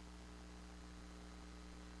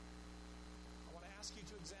 I want to ask you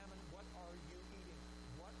to examine, what are you eating?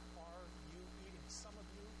 What are you eating? Some of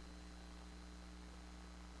you,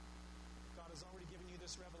 God has already given you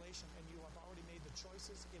this revelation and you have already made the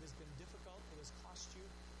choices. It has been difficult. It has cost you.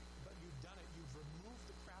 But you've done it. You've removed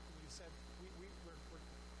the crap and you said, we're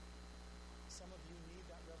some of you need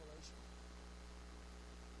that revelation.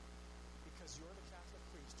 Because you're the Catholic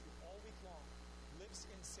priest who all week long lives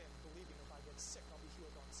in sin, believing if I get sick, I'll be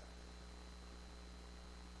healed on Saturday.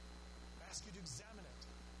 I ask you to examine it.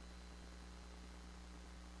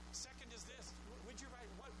 Second is this. Would you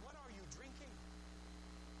write, what are you drinking?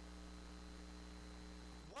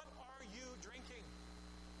 What are you drinking?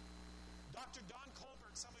 Dr. Don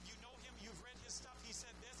Colbert, some of you know him, you've read his stuff. He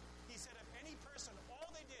said this. He said if any person, all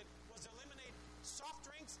they did was eliminate soft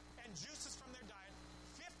drinks and juices from their diet,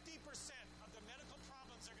 50% of the medical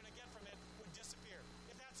problems they're going to get from it would disappear.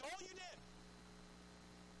 If that's all you did.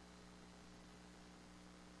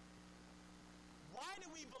 Why do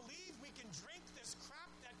we believe we can drink this crap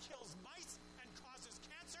that kills mice and causes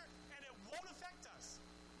cancer and it won't affect us?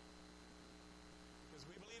 Because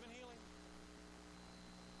we believe in healing.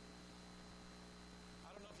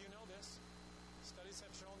 I don't know if you know this. Studies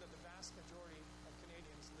have shown that the vast majority of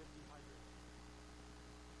Canadians live dehydrated.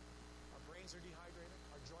 Our brains are dehydrated,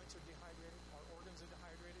 our joints are dehydrated, our organs are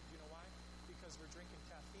dehydrated. You know why? Because we're drinking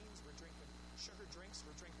caffeines, we're drinking sugar drinks,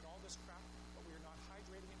 we're drinking all this crap, but we are not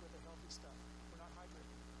hydrating it with the healthy stuff. We're not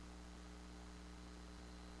hydrating.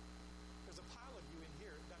 There's a pile of you in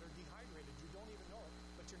here that are dehydrated. You don't even know it,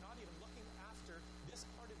 but you're not even looking after this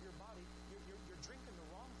part of your body. You're drinking the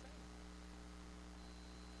wrong thing.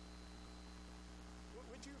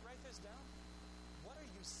 Would you write this down? What are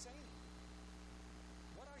you saying?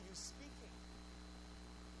 What are you speaking?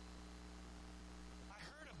 I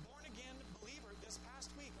heard a born-again believer this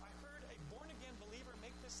past week. I heard a born-again believer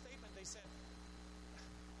make this statement. They said,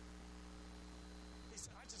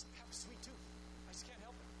 I just have a sweet tooth. I just can't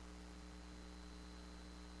help it.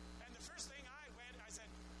 And the first thing I said,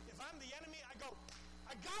 if I'm the enemy, I go,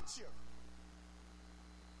 I got you.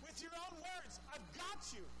 With your own words, I've got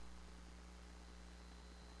you.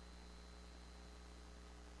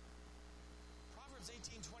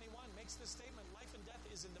 makes this statement, life and death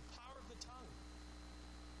is in the power of the tongue.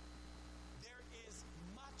 There is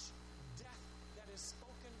much death that is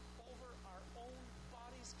spoken over our own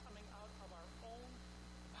bodies coming out of our own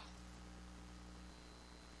mouth.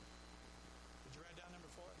 Did you write down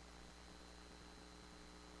number 4?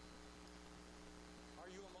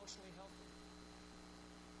 Are you emotionally healthy?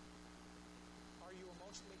 Are you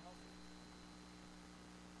emotionally healthy?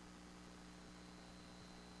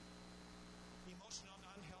 Emotional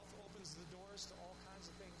unhealth opens the doors to all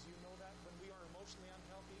kinds of things. You know that. When we are emotionally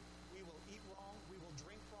unhealthy, we will eat wrong, we will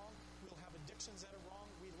drink wrong, we'll have addictions that are wrong,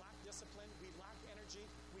 we lack discipline, we lack energy,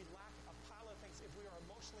 we lack a pile of things. If we are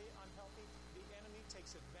emotionally unhealthy, the enemy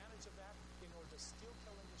takes advantage of that in order to steal,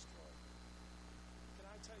 kill, and destroy.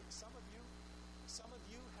 Can I tell you, some of you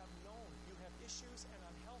have known you have issues and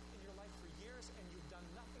unhealth in your life for years and you've done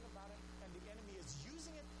nothing about it, and the enemy is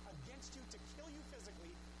using it against you to kill you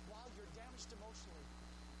physically while you're damaged emotionally.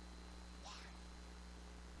 Why?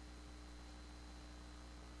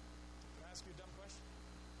 Can I ask you a dumb question?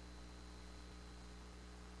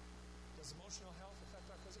 Does emotional health affect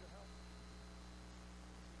our physical health?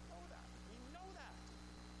 We know that. We know that.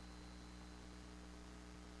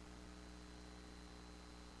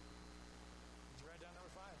 Did you write down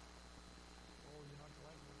number 5? Oh, you're not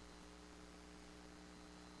like me.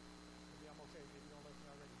 Maybe I'm okay. Maybe you don't like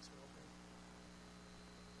me already, so we're okay.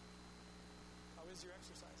 How is your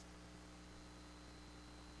exercise?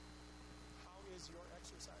 How is your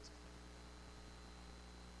exercise?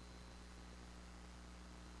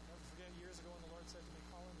 I'll never forget years ago when the Lord said to me,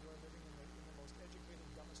 Collin, you are living in the most educated,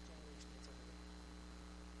 dumbest generation that's ever lived.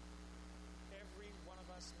 Every one of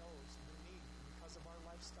us knows the need, because of our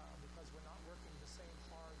lifestyle, because we're not working the same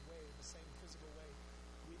hard way, the same physical way,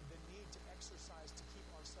 the need to exercise to keep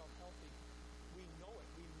ourselves healthy. We know it,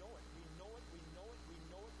 we know it, we know it, we know it, we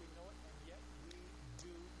know it, we know it, and yet we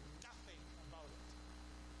do nothing about it.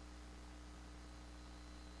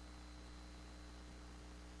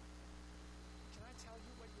 Can I tell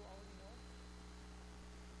you what you already know?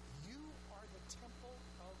 You are the temple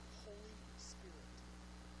of Holy Spirit.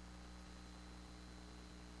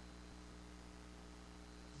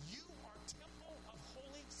 You are temple of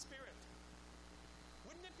Holy Spirit.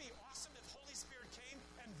 Wouldn't it be awesome if Holy Spirit came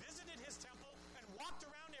and visited his temple and walked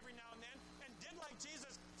around every now and then and did like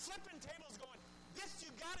Jesus, flipping tables going, this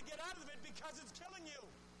you got to get out of it because it's killing you.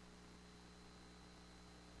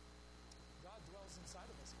 God dwells inside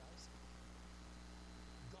of us, guys.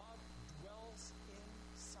 God dwells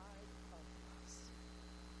inside of us.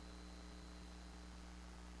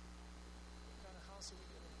 What kind of house are we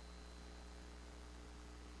living in?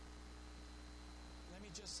 Let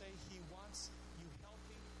me just say, he wants you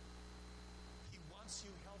healthy. He wants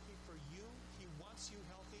you healthy for you. He wants you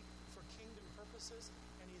healthy for kingdom purposes,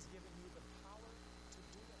 and he's given you the power to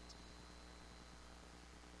do it.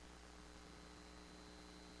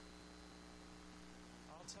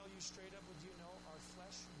 I'll tell you straight up, would you know, our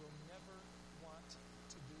flesh will never want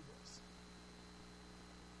to do this.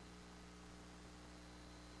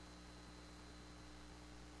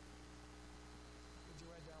 Would you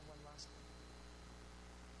write down one last one?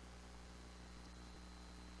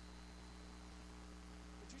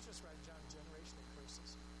 Would you just write down generational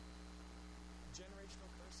curses? Generational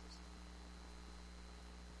curses.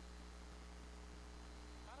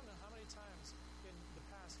 I don't know how many times in the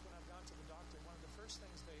past when I've gone to the doctor, one of the first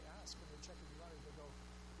things they ask when they're checking your blood, they go,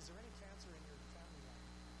 is there any cancer in your family line?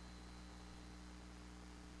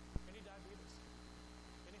 Any diabetes?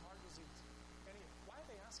 Any heart disease? Why are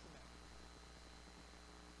they asking that?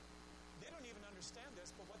 They don't even understand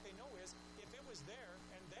this, but what they know is if it was there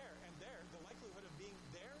and there and there, the likelihood of being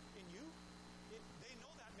there in you, they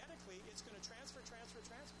know that medically it's going to transfer.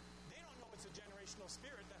 They don't know it's a generational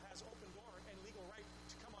spirit that has open door and legal right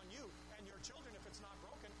to come on you and your children if it's not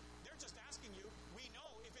broken. They're just asking you, we know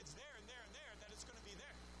if it's there and there and there that it's going to be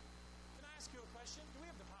there. Can I ask you a question? Do we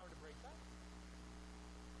have the power to break that?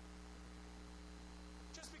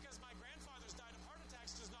 Just because my grandfathers died of heart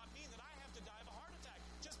attacks does not mean that I have to die of a heart attack.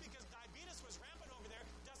 Just because diabetes was rampant over there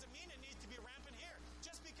doesn't mean it needs to be rampant here.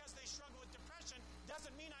 Just because they struggle with depression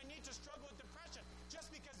doesn't mean I need to struggle with depression. Just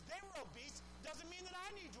because they were obese doesn't mean that I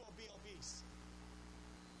need to be obese.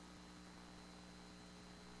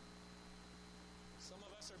 Some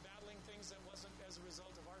of us are battling things that wasn't as a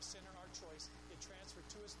result of our sin or our choice. It transferred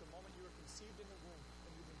to us the moment you were conceived in the womb, and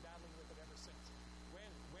you've been battling with it ever since. When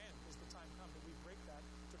is the time come that we break that,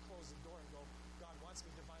 to close the door and go, God wants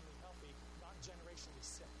me divinely healthy, not generationally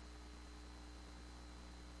sick?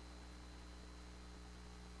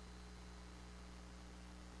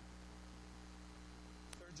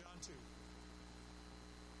 3 John 2.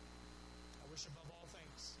 I wish above all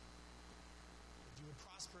things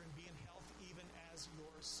and be in health even as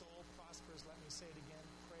your soul prospers. Let me say it again.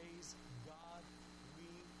 Praise God.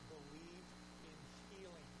 We believe in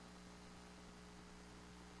healing.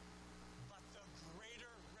 But the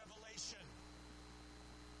greater revelation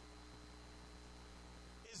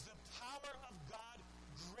is the power of God.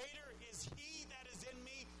 Greater is He that is in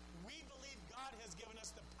me. We believe God has given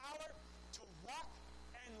us the power to walk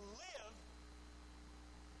and live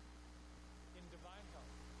in divine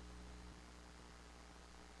health.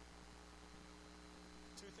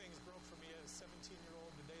 Two things broke for me as a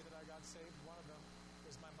 17-year-old the day that I got saved. One of them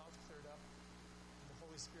was my mouth cleared up, and the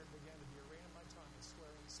Holy Spirit began to be a rein in my tongue, and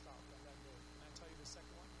swearing stopped on that day. Can I tell you the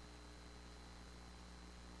second one?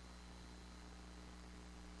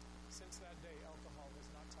 Since that day, alcohol has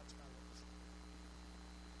not touched my lips.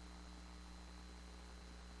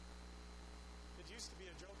 It used to be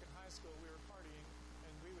a joke in high school. We were partying,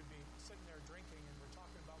 and we would be sitting there drinking, and we're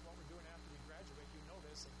talking about what we're doing after we graduate. You know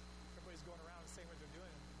this, and everybody's going around saying what they're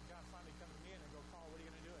doing. And God finally come to me and I go, Paul, what are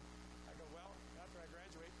you going to do? I go, well, after I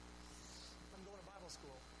graduate, I'm going to Bible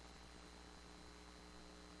school.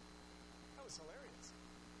 That was hilarious.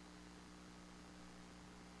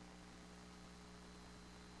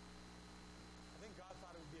 I think God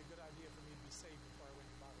thought it would be a good idea for me to be saved before I went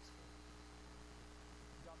to Bible school.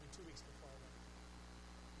 He got me 2 weeks before I went.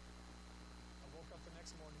 I woke up the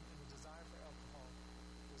next morning and the desire for alcohol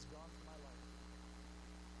was gone from my life.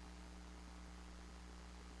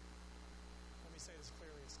 Let me say this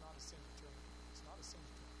clearly. It's not a sin to drink. It's not a sin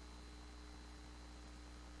to drink.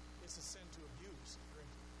 It's a sin to abuse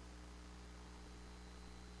drinking.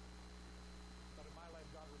 But in my life,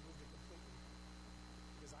 God removed it completely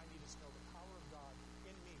because I needed to know the power of God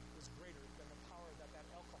in me was greater than the power that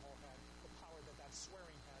alcohol had, the power that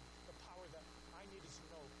swearing had, the power that I needed to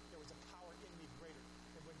know there was a power in me greater.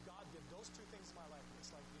 And when God did those two things in my life,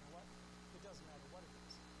 it's like, you know what? It doesn't matter what it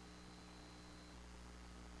is.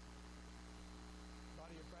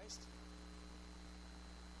 Body of Christ.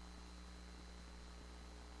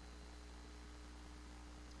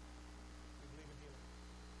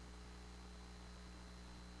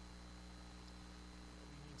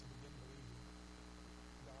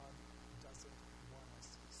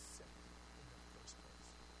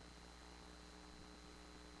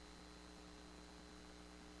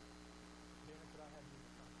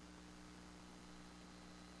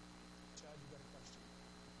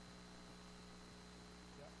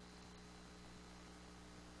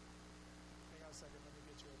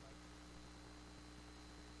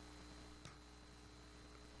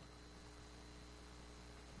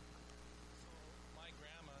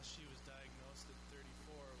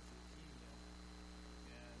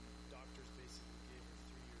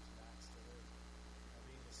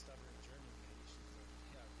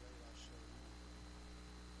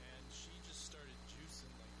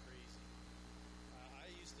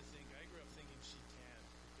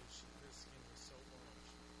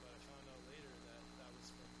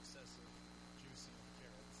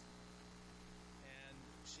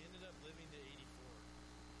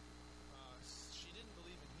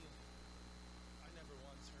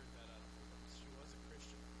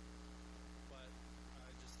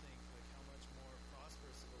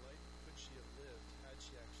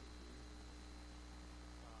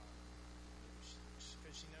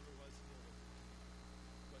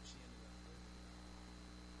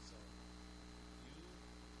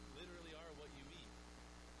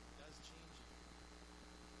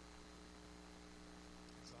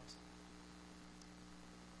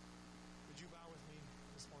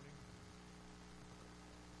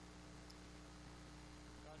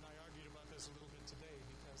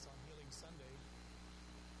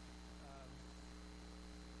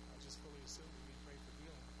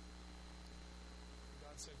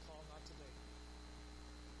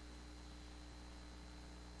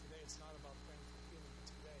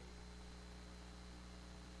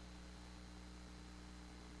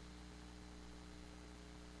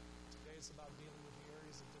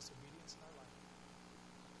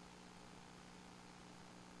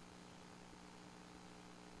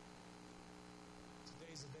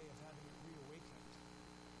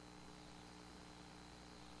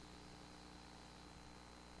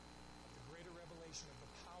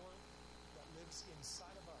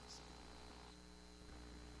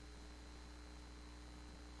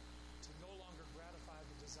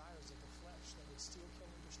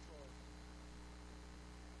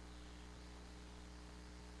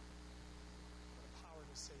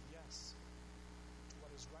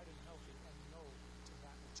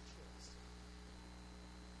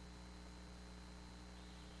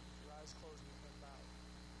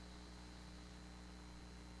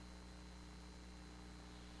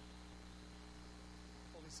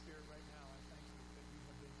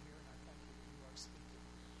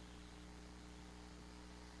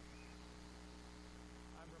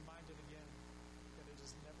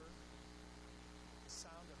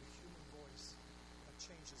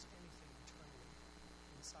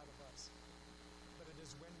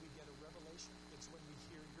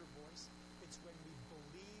 it's when we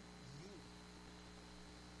believe you,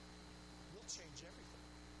 we'll change everything.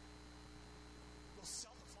 We'll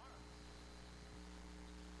sell the farm.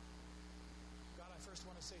 God, I first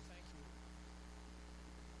want to say thank you.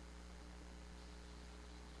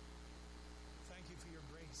 Thank you for your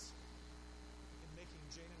grace in making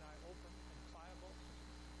Jane and I open and pliable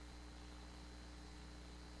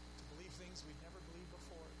to believe things we've never believed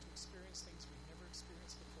before, to experience things we've never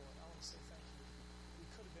experienced before. I want to say thank you.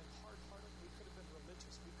 We could have been hard-hearted. We could have been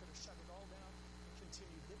religious. We could have shut it all down and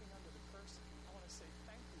continued living under the curse. I want to say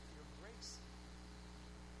thank you for your grace.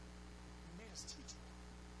 You made us teachable.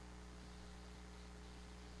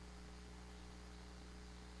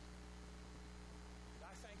 And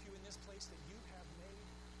I thank you in this place that you have made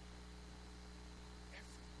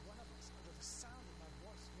every one of us under the sound of my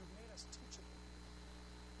voice. You've made us teachable.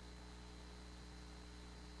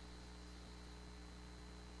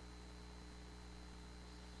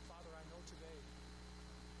 Father, I know today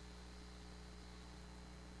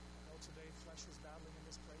flesh was battling in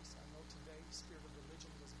this place. I know today spirit of religion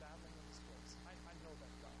was battling in this place. I know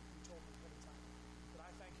that, God. You told me ahead of time. But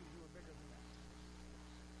I thank you are bigger than that.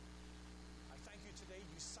 I thank you today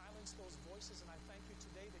you silenced those voices, and I thank you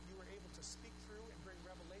today that you were able to speak through and bring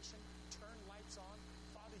revelation, turn lights on.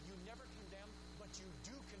 Father, you never condemn, but you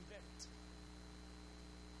do convict.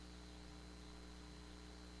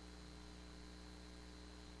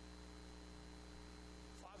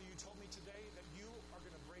 Father, you told me today that you are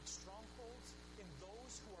going to break strongholds in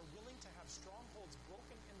those who are willing to have strongholds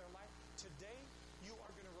broken in their life. Today, you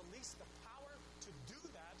are going to release the power to do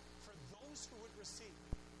that for those who would receive.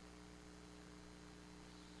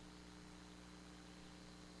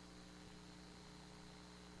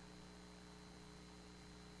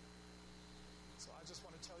 So I just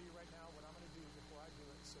want to tell you right now what I'm going to do before I do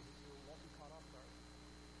it so that you won't be caught off guard.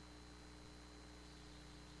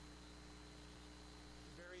 At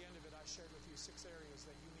the very end of it, I shared with you 6 areas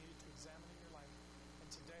that you needed to examine in your life. And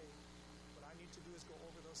today, what I need to do is go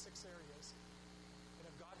over those 6 areas. And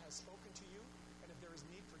if God has spoken to you, and if there is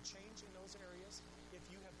need for change in those areas, if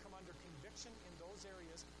you have come under conviction in those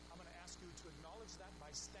areas, I'm going to ask you to acknowledge that by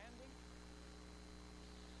standing.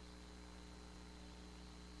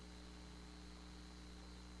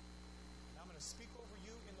 I'm going to speak over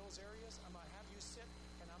you in those areas. I'm going to have you sit,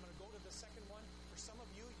 and I'm going to go to the second one. For some of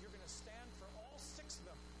you, you're going to stand for all 6 of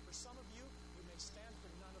them. For some of you, you may stand for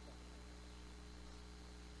none of them.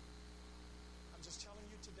 I'm just telling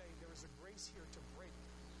you today, there is a grace here to break.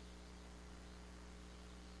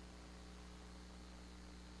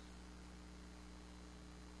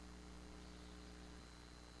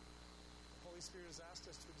 The Holy Spirit has asked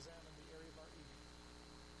us to examine the area of our eating.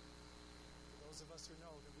 Those of us who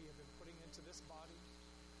know that we have been putting into this body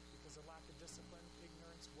because of lack of discipline,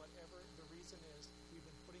 ignorance, whatever the reason is, we've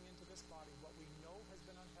been putting into this body what we know has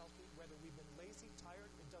been unhealthy, whether we've been lazy, tired,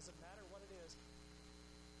 it doesn't matter what it is.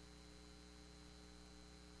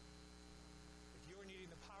 If you are needing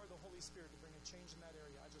the power of the Holy Spirit to bring a change in that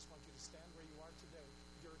area, I just want you to stand where you are today.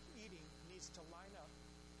 Your eating needs to line up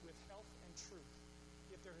with health and truth.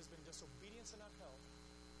 If there has been disobedience and unhealth,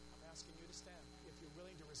 I'm asking you to stand. If you're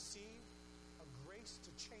willing to receive a grace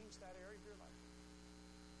to change that area of your life.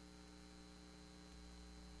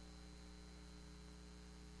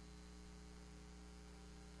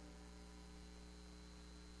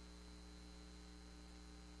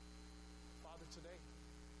 Father, today,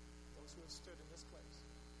 those who have stood in this place,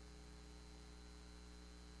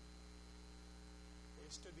 they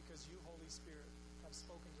have stood because you, Holy Spirit, have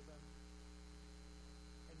spoken to them,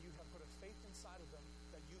 and you have put a faith inside of them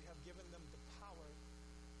that you have given them the power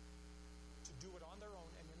to do it on their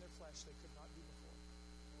own and in their flesh they could not do before.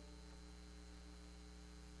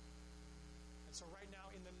 And so right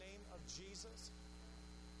now, in the name of Jesus,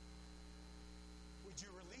 would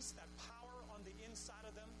you release that power on the inside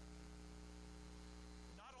of them,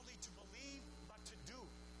 not only to believe, but to do.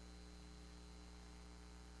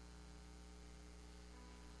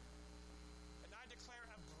 And I declare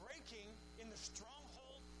a breaking in the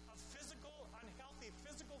stronghold of unhealthy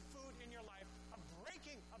physical food in your life, a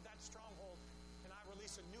breaking of that stronghold, and I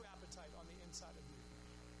release a new appetite on the inside of you.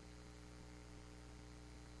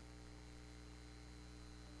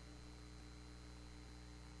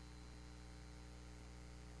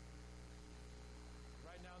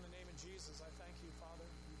 Right now, in the name of Jesus, I thank you, Father.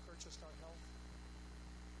 You purchased our health.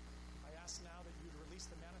 I ask now that you'd release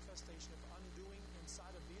the manifestation of undoing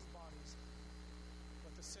inside of these bodies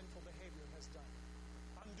what the sinful behavior has done.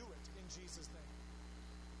 Undo it in Jesus' name.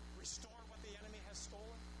 Restore what the enemy has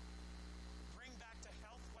stolen. Bring back to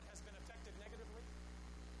health what has been affected negatively.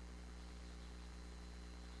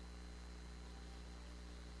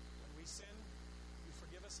 When we sin,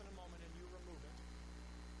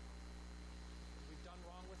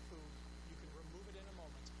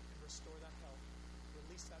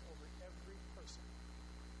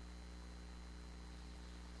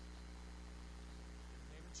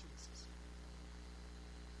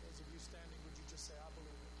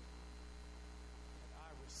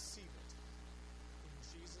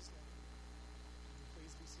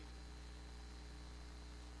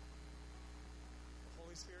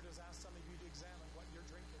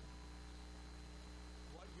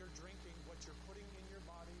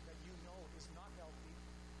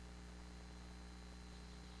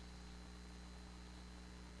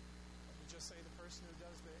 person who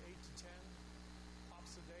does the 8 to 10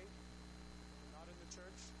 pops a day, not in the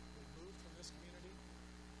church. They moved from this community.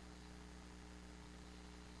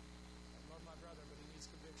 I love my brother, but he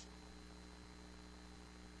needs conviction.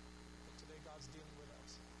 But today God's dealing with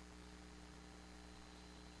us.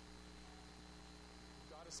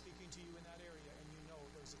 God is speaking to you in that area, and you know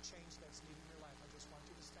there's a change that's needed in your life. I just want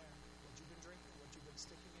you to stand. What you've been drinking, what you've been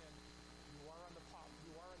sticking in, you are on the pop,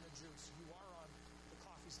 you are on the juice, you are on the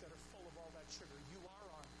coffees that are full of all that sugar, you are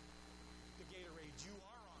on the Gatorade, you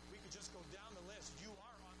are on. We could just go down the list. You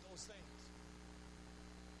are on those things.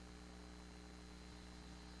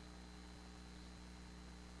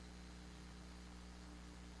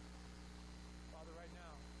 Father, right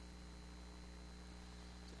now,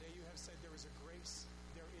 today you have said there is a grace.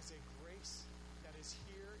 There is a grace that is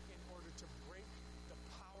here in order to break the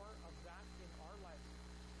power of that in our life.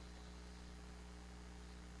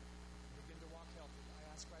 Begin to walk healthy. I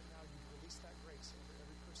ask right now you release that grace over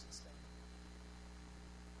every person standing.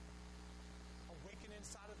 Awaken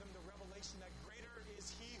inside of them the revelation that greater is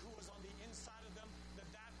He who is on the inside of them than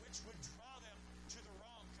that which would draw them to the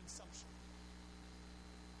wrong consumption.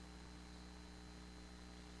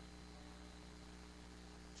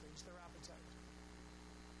 Change their appetite.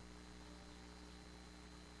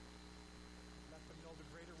 Let them know the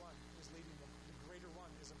greater one is leading them. The greater one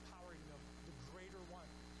is empowering them. The greater one.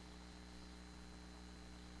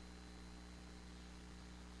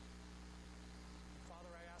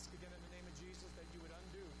 Father, I ask again in the name of Jesus that you would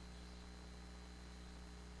undo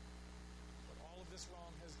what all of this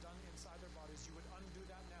wrong has done inside their bodies. You would undo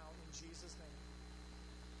that now in Jesus' name.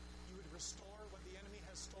 You would restore what the enemy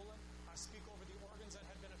has stolen. I speak over the organs that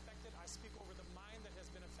have been affected. I speak over the mind that has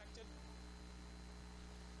been affected.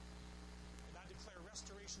 And I declare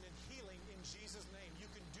restoration and healing in Jesus' name. You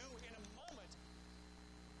can do in a moment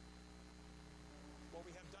what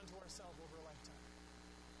we have done to ourselves over a lifetime.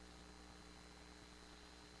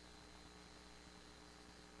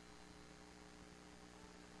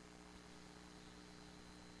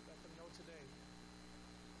 Let them know today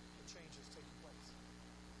the change is taking place.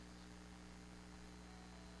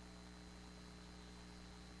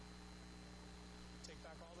 Take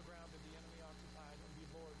back all the ground that the enemy occupied and be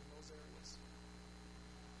Lord in those areas.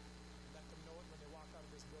 Let them know it when they walk out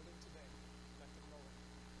of this building today. Let them know it.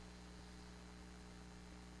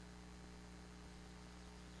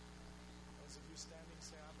 Those of you standing,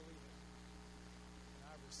 say, I believe it. And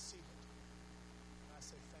I receive it. And I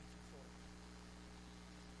say thank you for it.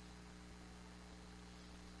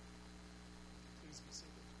 Please be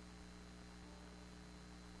seated.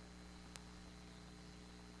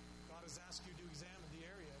 God has asked you to examine the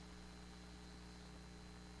area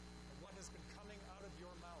of what has been coming out of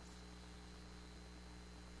your mouth.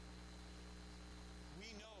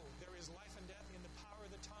 We know there is life and death in the power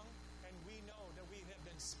of the tongue, and we know that we have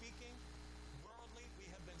been speaking worldly, we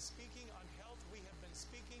have been speaking unhealth, we have been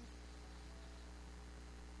speaking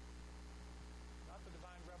not the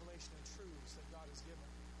divine revelation and truths that God has given.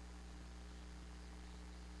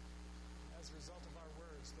 As a result of our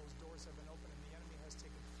words, those doors have been opened and the enemy has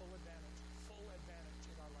taken full advantage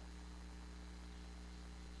of our life.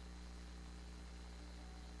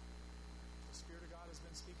 The Spirit of God has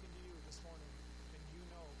been speaking to you this morning, and you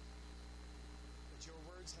know that your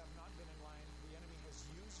words have not been in line. The enemy has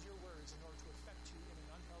used your words in order to affect you in an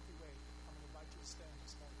unhealthy way. I'm going to invite you to stand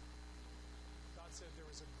this morning. God said there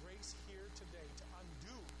is a grace here today to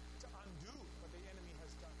undo what the enemy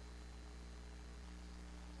has done.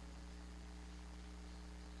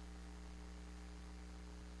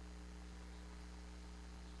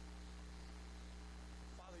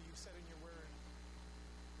 You said in your word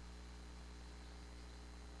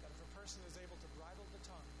that if a person is able to bridle the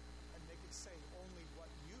tongue and make it say only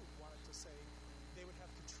what you want it to say, they would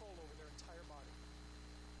have control over their entire body.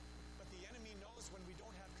 But the enemy knows when we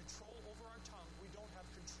don't have control over our tongue, we don't have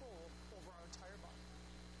control over our entire body.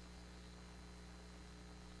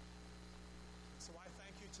 So I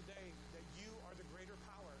thank you today that you are the greater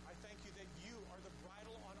power. I thank you that you are the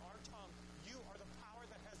bridle on our tongue. You are the power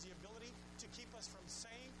that has the ability to keep us from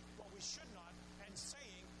saying what we should not and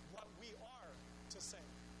saying what we are to say.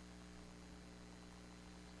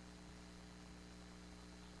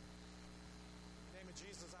 In the name of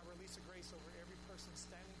Jesus, I release a grace over every person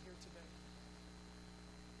standing here today.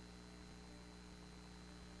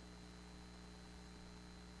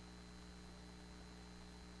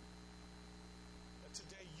 That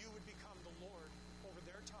today you would become the Lord over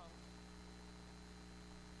their tongue.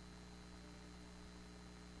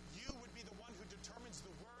 You would be the one who determines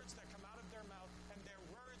the words that come out of their mouth, and their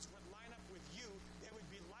words would line up with you. They would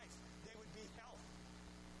be life. They would be health.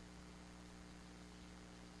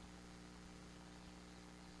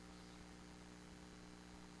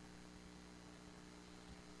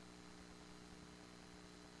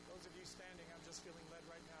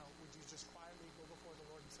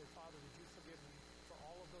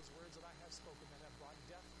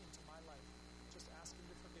 ask Him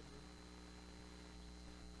to forgive you.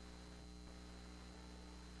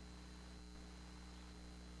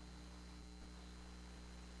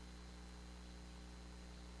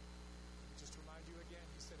 Just to remind you again,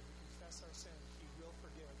 He said if we confess our sin, He will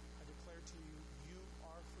forgive. I declare to you, you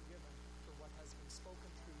are forgiven for what has been spoken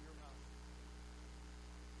through your mouth.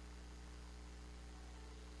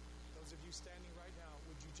 Those of you standing right now,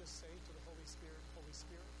 would you just say to the Holy Spirit, Holy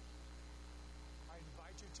Spirit, I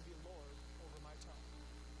invite you to be Lord over my tongue.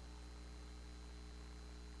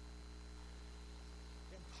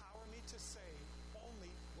 Empower me to say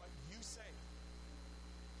only what you say.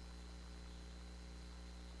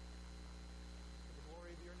 For the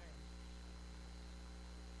glory of your name.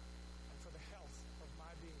 And for the health of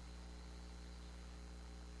my being.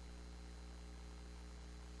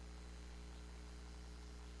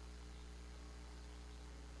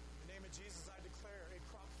 In the name of Jesus, I declare a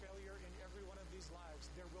crop failure in every one of these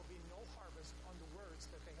lives. There will be no harvest on the words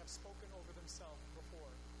that they have spoken over themselves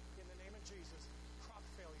before. In the name of Jesus, crop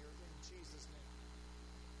failure in Jesus' name.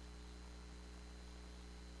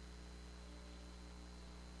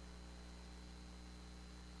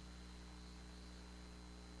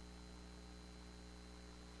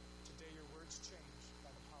 Today your words change by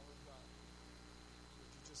the power of God. Would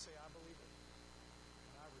you just say, I believe it,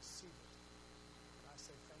 and I receive it, and I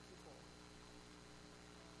say thank you for it.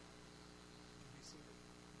 You be seated.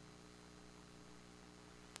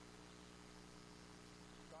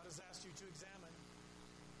 God has asked you to examine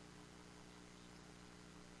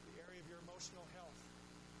the area of your emotional health,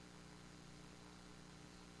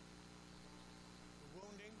 the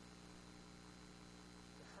wounding,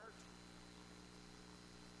 the hurt.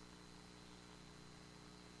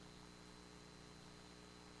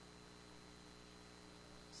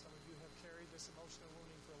 Some of you have carried this emotional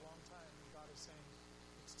wounding for a long time, and God is saying,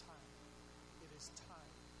 it's time. It is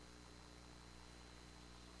time.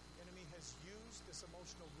 The enemy has used this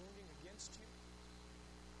emotional wounding against you.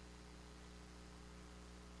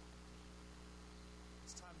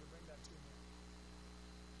 It's time to bring that to Him.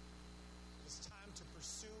 It's time to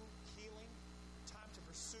pursue healing, time to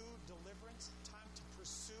pursue deliverance, time to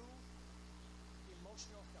pursue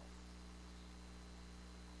emotional health.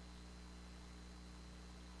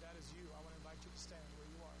 That is you. I want to invite you to stand where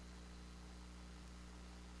you are.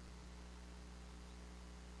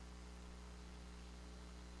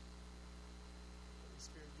 Holy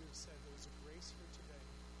Spirit, you have said there is a grace here today,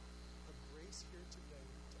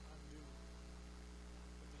 to undo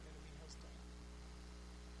what the enemy has done.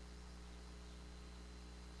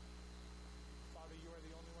 Father, you are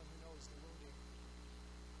the only one who knows the wounding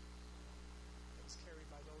that is carried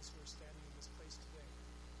by those who are standing in this place today.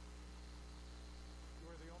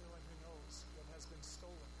 You are the only one who knows what has been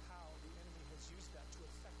stolen, how the enemy has used that to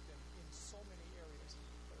affect them in so many areas,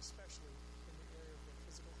 but especially in the area of their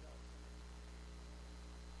physical health.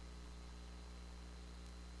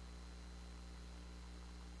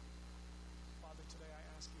 Father, today I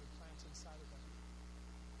ask you to plant inside of them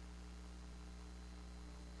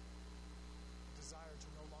a desire to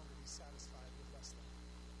no longer be satisfied with less than.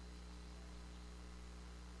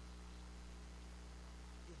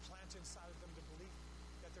 You plant inside of them the belief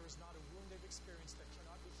that there is not a wound they've experienced that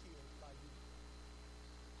cannot be healed by you.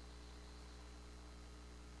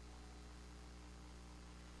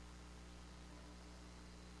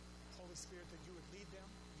 Holy Spirit, that you would lead them,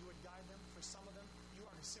 you would guide them. For some of them, you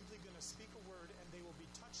are simply going to speak a word and they will be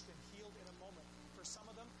touched and healed in a moment. For some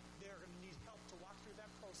of them, they are going to need help to walk through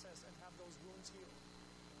that process and have those wounds healed.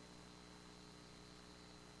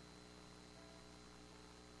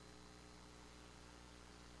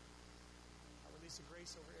 I release a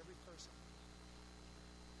grace over every person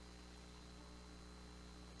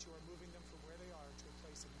that you are moving them from where they are to a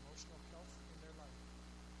place of emotional health in their life.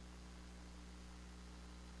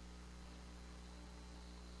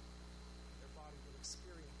 Their body will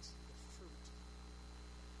experience the fruit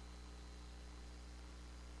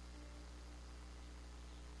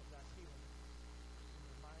of that healing in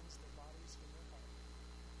their minds, their bodies, and their heart.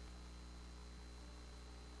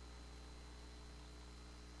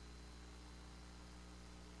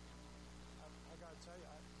 I got to tell you,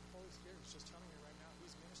 the Holy Spirit is just telling me right now,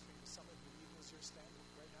 He's ministering to some of you, even as you're standing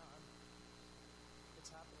right now. It's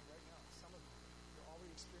happening right now. Some of you, you're already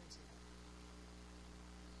experiencing it.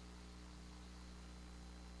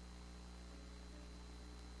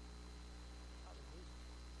 Hallelujah.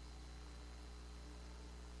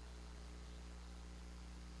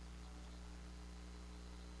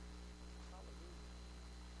 Hallelujah.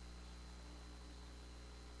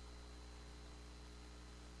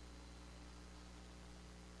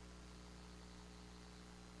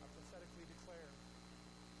 I prophetically declare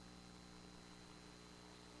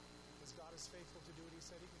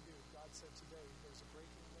said today, there's a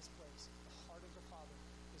breaking in this place. The heart of the Father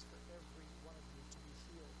is for every one of you to be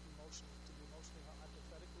healed emotionally, to be emotionally healthy. I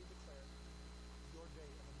prophetically declare your day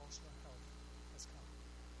of emotional health has come.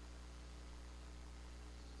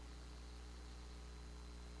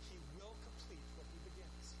 He will complete what he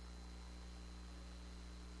begins.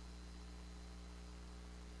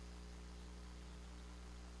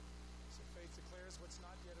 So faith declares what's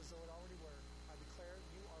not yet as though it already were. I declare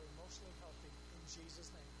you are emotionally healthy in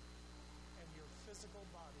Jesus' name. And your physical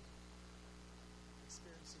body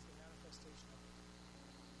experiences the manifestation of it.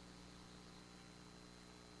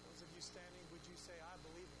 Those of you standing, would you say, I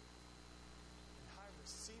believe it, and I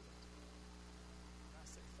receive it, and I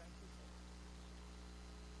say thank you for it.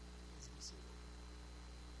 Please be seated.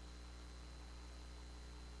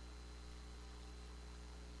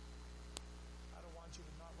 I don't want you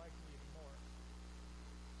to not like me anymore.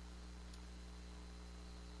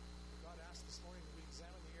 God asked this morning that we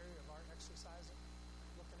examine the area of our exercising,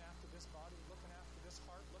 looking after this body, looking after this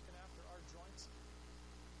heart, looking after our joints.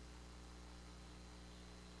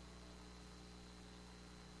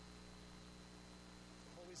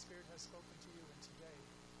 The Holy Spirit has spoken to you, and today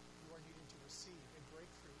you are needing to receive a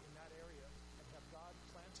breakthrough in that area and have God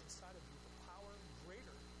plant inside of you the power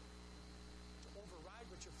greater to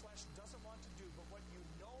override what your flesh doesn't want to do, but what you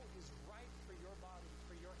know is right for your body,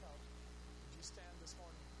 for your health. Would you stand this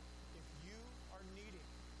morning? If you are needing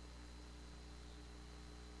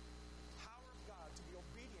the power of God to be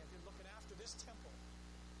obedient in looking after this temple,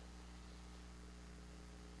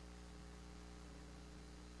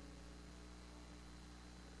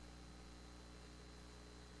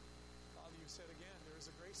 Father, you've said again, there is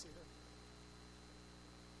a grace here.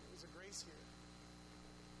 There is a grace here.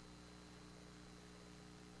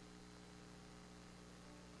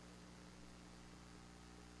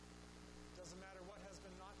 Doesn't matter what has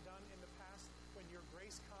been not done in the past. When your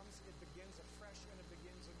grace comes, it begins afresh and it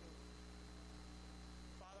begins anew.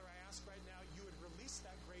 Father, I ask right now you would release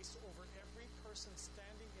that grace over every person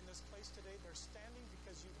standing in this place today. They're standing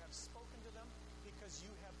because you have spoken to them, because you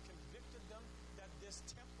have convicted them that this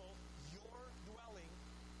temple, your dwelling,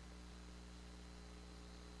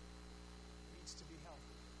 needs to be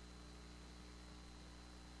healthy.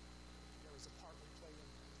 There is a part we play in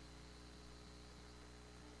that.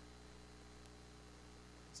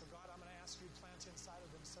 So God, I'm going to ask you to plant inside of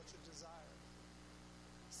them such a desire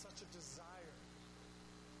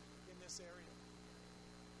in this area.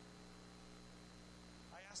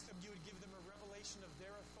 I ask them you would give them a revelation of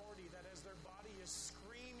their authority, that as their body is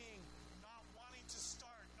screaming, not wanting to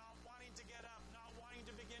start, not wanting to get up, not wanting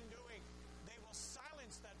to begin doing, they will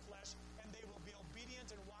silence that flesh and they will be obedient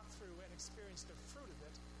and walk through and experience the fruit of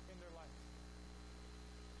it in their life.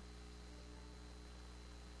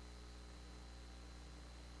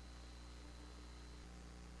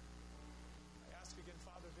 Again,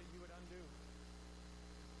 Father, that you would undo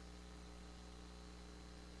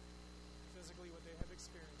physically what they have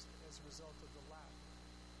experienced as a result of the lack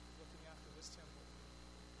of looking after this temple.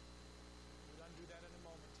 You would undo that in a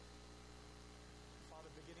moment.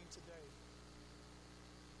 Father, beginning today,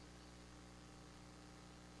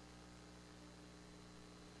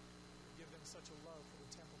 give them such a love for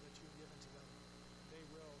the temple that you've given to them. They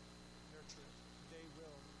will nurture it. They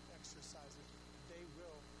will exercise it. They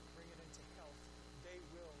will bring it into health. They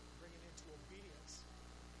will bring it into obedience.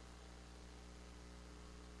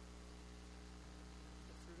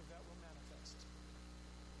 The fruit of that will manifest.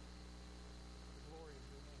 The glory of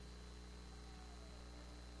your name.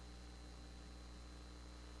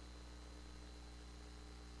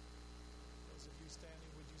 Those of you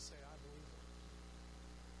standing, would you say, I believe it,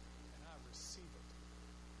 and I receive it.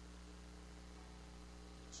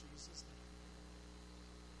 In Jesus' name.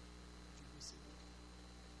 Would you be seated?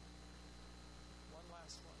 One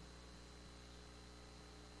last one.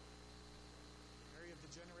 The area of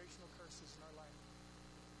the generational curses in our life.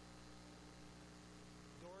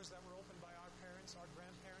 Doors that were opened by our parents, our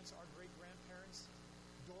grandparents, our great-grandparents.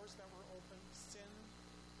 Doors that were opened, sin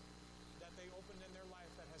that they opened in their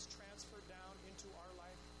life that has transferred down into our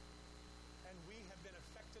life. And we have been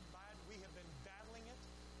affected by it. We have been battling it.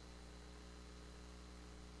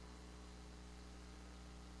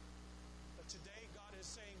 But today God is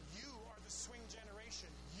saying, you are the swing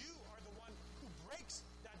generation. You are the one who breaks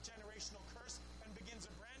that generational curse and begins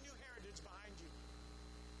a brand new heritage behind you.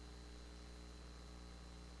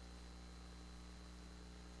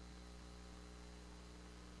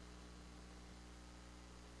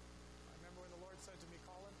 I remember when the Lord said to me,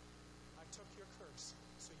 Collin, I took your curse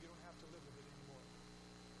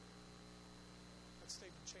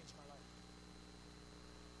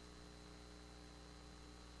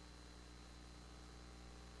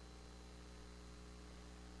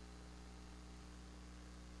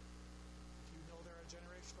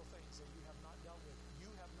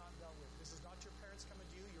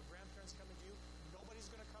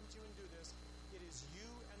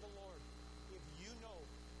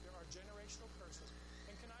generational curses.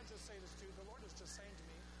 And can I just say this too? The Lord is just saying to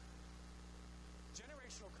me,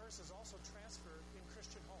 generational curses also transfer in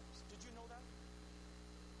Christian homes. Did you know that?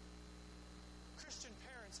 Christian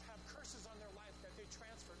parents have curses on their life that they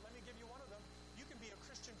transfer. Let me give you one of them. You can be a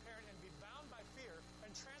Christian parent and be bound by fear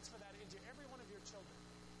and transfer that into every one of your children.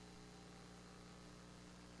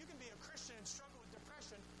 You can be a Christian and struggle with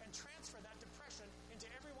depression and transfer that depression into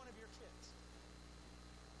every one of your kids.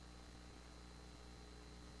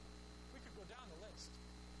 We could go down the list.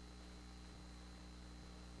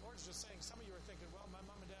 The Lord's just saying, some of you are thinking, well, my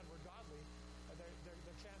mom and dad were godly.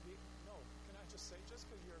 There can't be. No, can I just say, just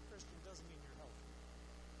because you're a Christian doesn't mean you're healthy.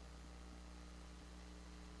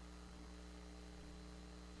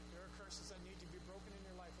 There are curses that need to be broken in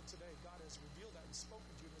your life, and today God has revealed that and spoken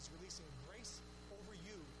to you and is releasing grace over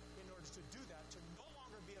you in order to do that, to no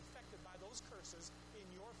longer be affected by those curses in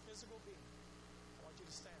your physical being. I want you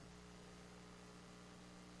to stand.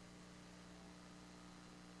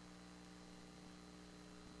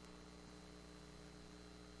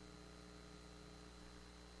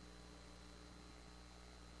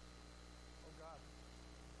 Oh God,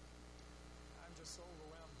 I'm just so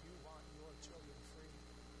overwhelmed. You want your children free.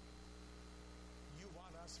 You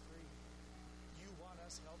want us free. You want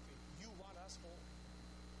us healthy. You want us whole.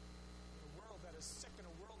 In a world that is sick, in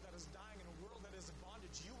a world that is dying, in a world that is in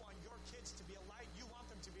bondage, you want your kids to be a light. You want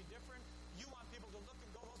them to be different. You want people to look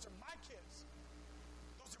and go, those are my kids.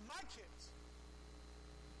 Those are my kids.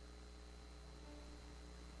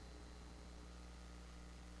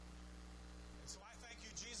 And so I thank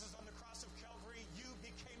you, Jesus, on the cross of Calvary, you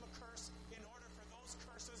became a curse in order for those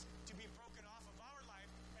curses to be broken off of our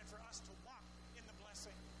life and for us to walk in the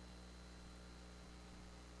blessing.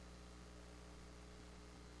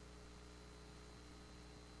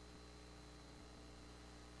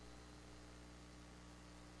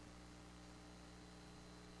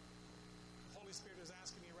 The Holy Spirit is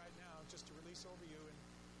asking me right now just to release over you, and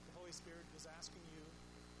the Holy Spirit is asking you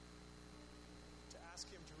to ask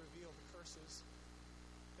Him to reveal the curses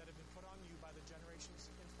that have been put on you by the generations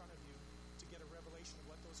in front of you, to get a revelation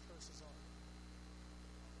of what those curses are.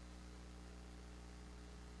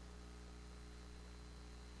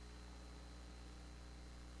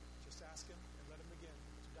 Just ask Him and let Him begin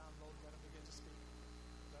to download, let Him begin to speak,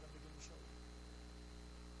 let Him begin to show you.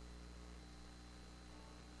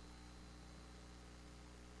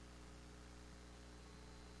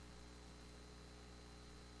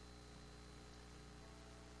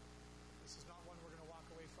 This is not one we're going to walk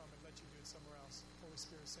away from and let you do it somewhere else. Holy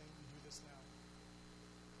Spirit is saying you do this now.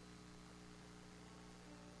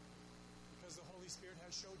 Because the Holy Spirit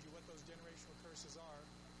has showed you what those generational curses are,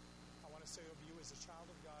 I want to say over you, as a child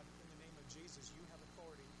of God, in the name of Jesus, you have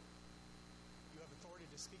authority. You have authority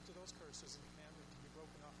to speak to those curses and command them to be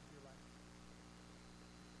broken off of your life.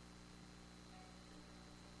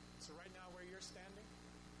 So right now where you're standing,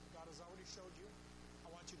 God has already showed you.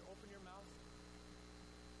 I want you to open your mouth.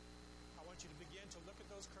 I want you to begin to look at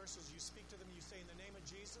those curses. You speak to them. You say, in the name of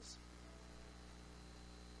Jesus,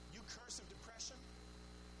 you curse of depression,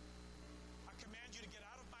 I command you to get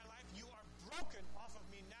out of my life. You are broken off of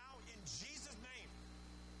me now in Jesus' name.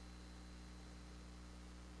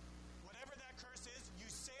 Whatever that curse is, you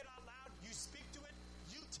say it out loud. You speak to it.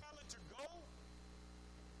 You tell it to go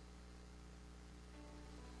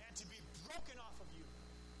and to be broken off of you.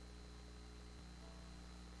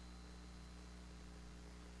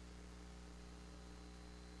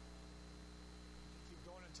 Keep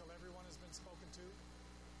going until everyone has been spoken to.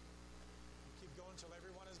 You keep going until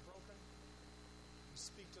everyone is broken. You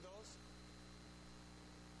speak to those.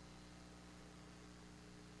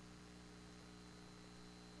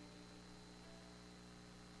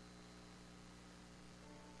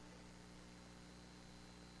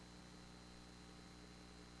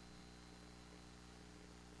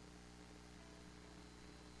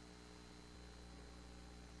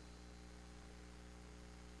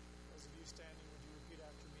 Those of you standing, would you repeat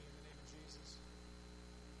after me in the name of Jesus?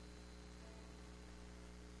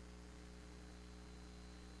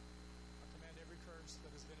 I command every curse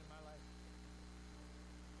that has been in my life.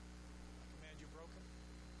 I command you broken.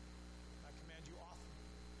 I command you off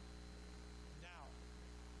now.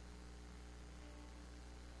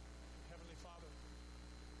 Heavenly Father,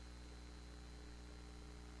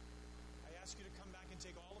 I ask you to come back and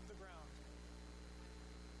take all of the ground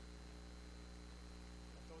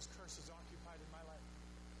that those curses occupied in my life.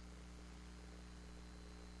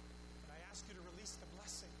 And I ask you to release the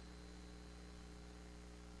blessing.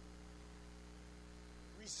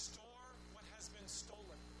 Restore what has been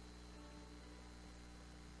stolen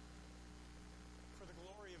for the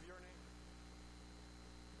glory of your name.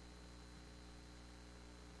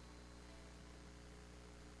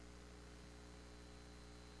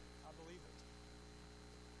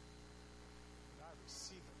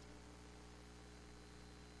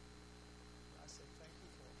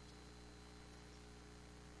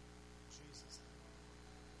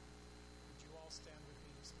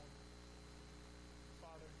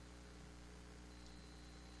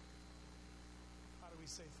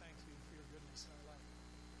 say thank you for your goodness in our life.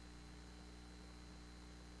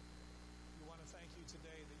 We want to thank you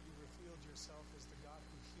today that you revealed yourself as the God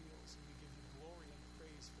who heals, and we give you glory and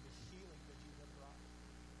praise for the healing that you have brought.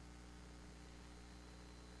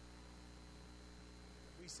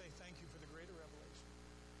 We say thank you for the greater revelation.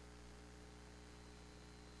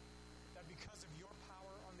 That because of your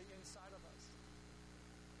power on the inside of us,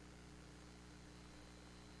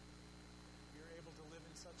 we are able to live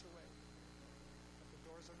in such a way that the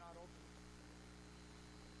doors are not open.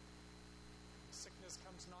 Sickness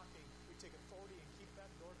comes knocking, we take authority and keep that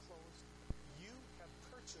door closed. You have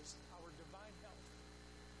purchased our divine health.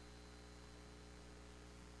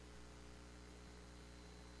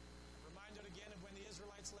 Reminded again of when the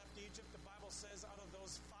Israelites left Egypt, the Bible says out of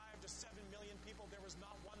those 5 to 7 million people, there was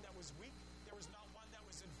not one that was weak, there was not one that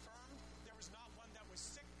was infirmed, there was not one that was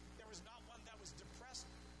sick, there was not one that was depressed.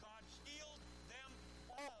 God healed them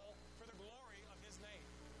all for the glory of his name.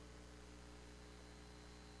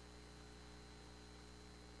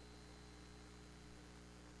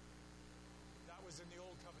 That was in the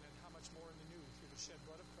old covenant. How much more in the new through the shed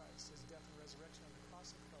blood of Christ, his death and resurrection on the cross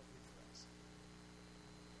of Calvary for us.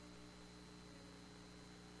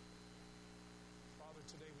 Father,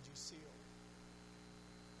 today would you seal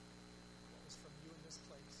what was from you in this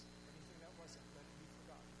place? Anything that wasn't, let it be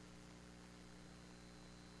forgotten.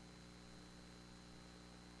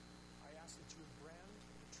 I ask that you would brand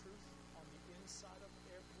the truth on the inside of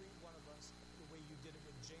every one of us the way you did it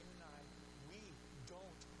with Jane and I. We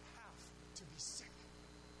don't have to be sick.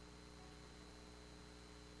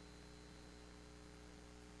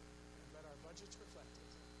 And let our budgets reflect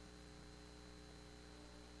it.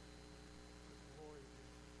 Glory be.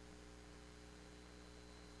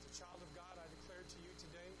 As a child of God, I declare to you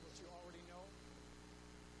today what you already know.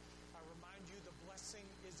 I remind you the blessing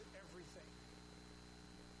is everything.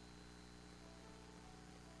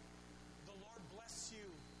 The Lord bless you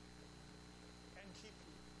and keep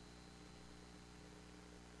you.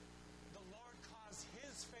 The Lord cause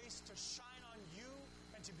his face to shine on you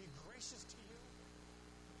and to be gracious to you.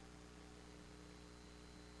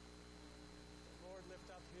 The Lord lift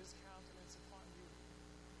up his countenance upon you.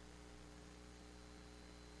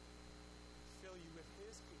 Fill you with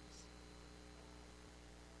his peace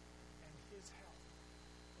and his health.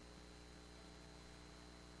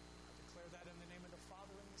 I declare that in the name of the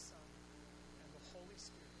Father and the Son and the Holy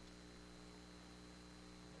Spirit.